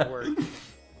karma works.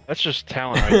 That's just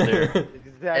talent right there. It's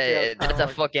exactly how That's karma a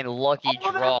works. fucking lucky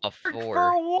Oh, that draw worked for.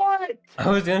 For what? I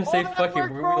was gonna say, Oh, that fuck it,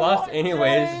 worked we for lost what,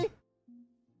 anyways. Chili?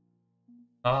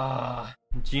 Ah,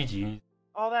 GG.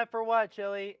 All that for what,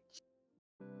 Chili?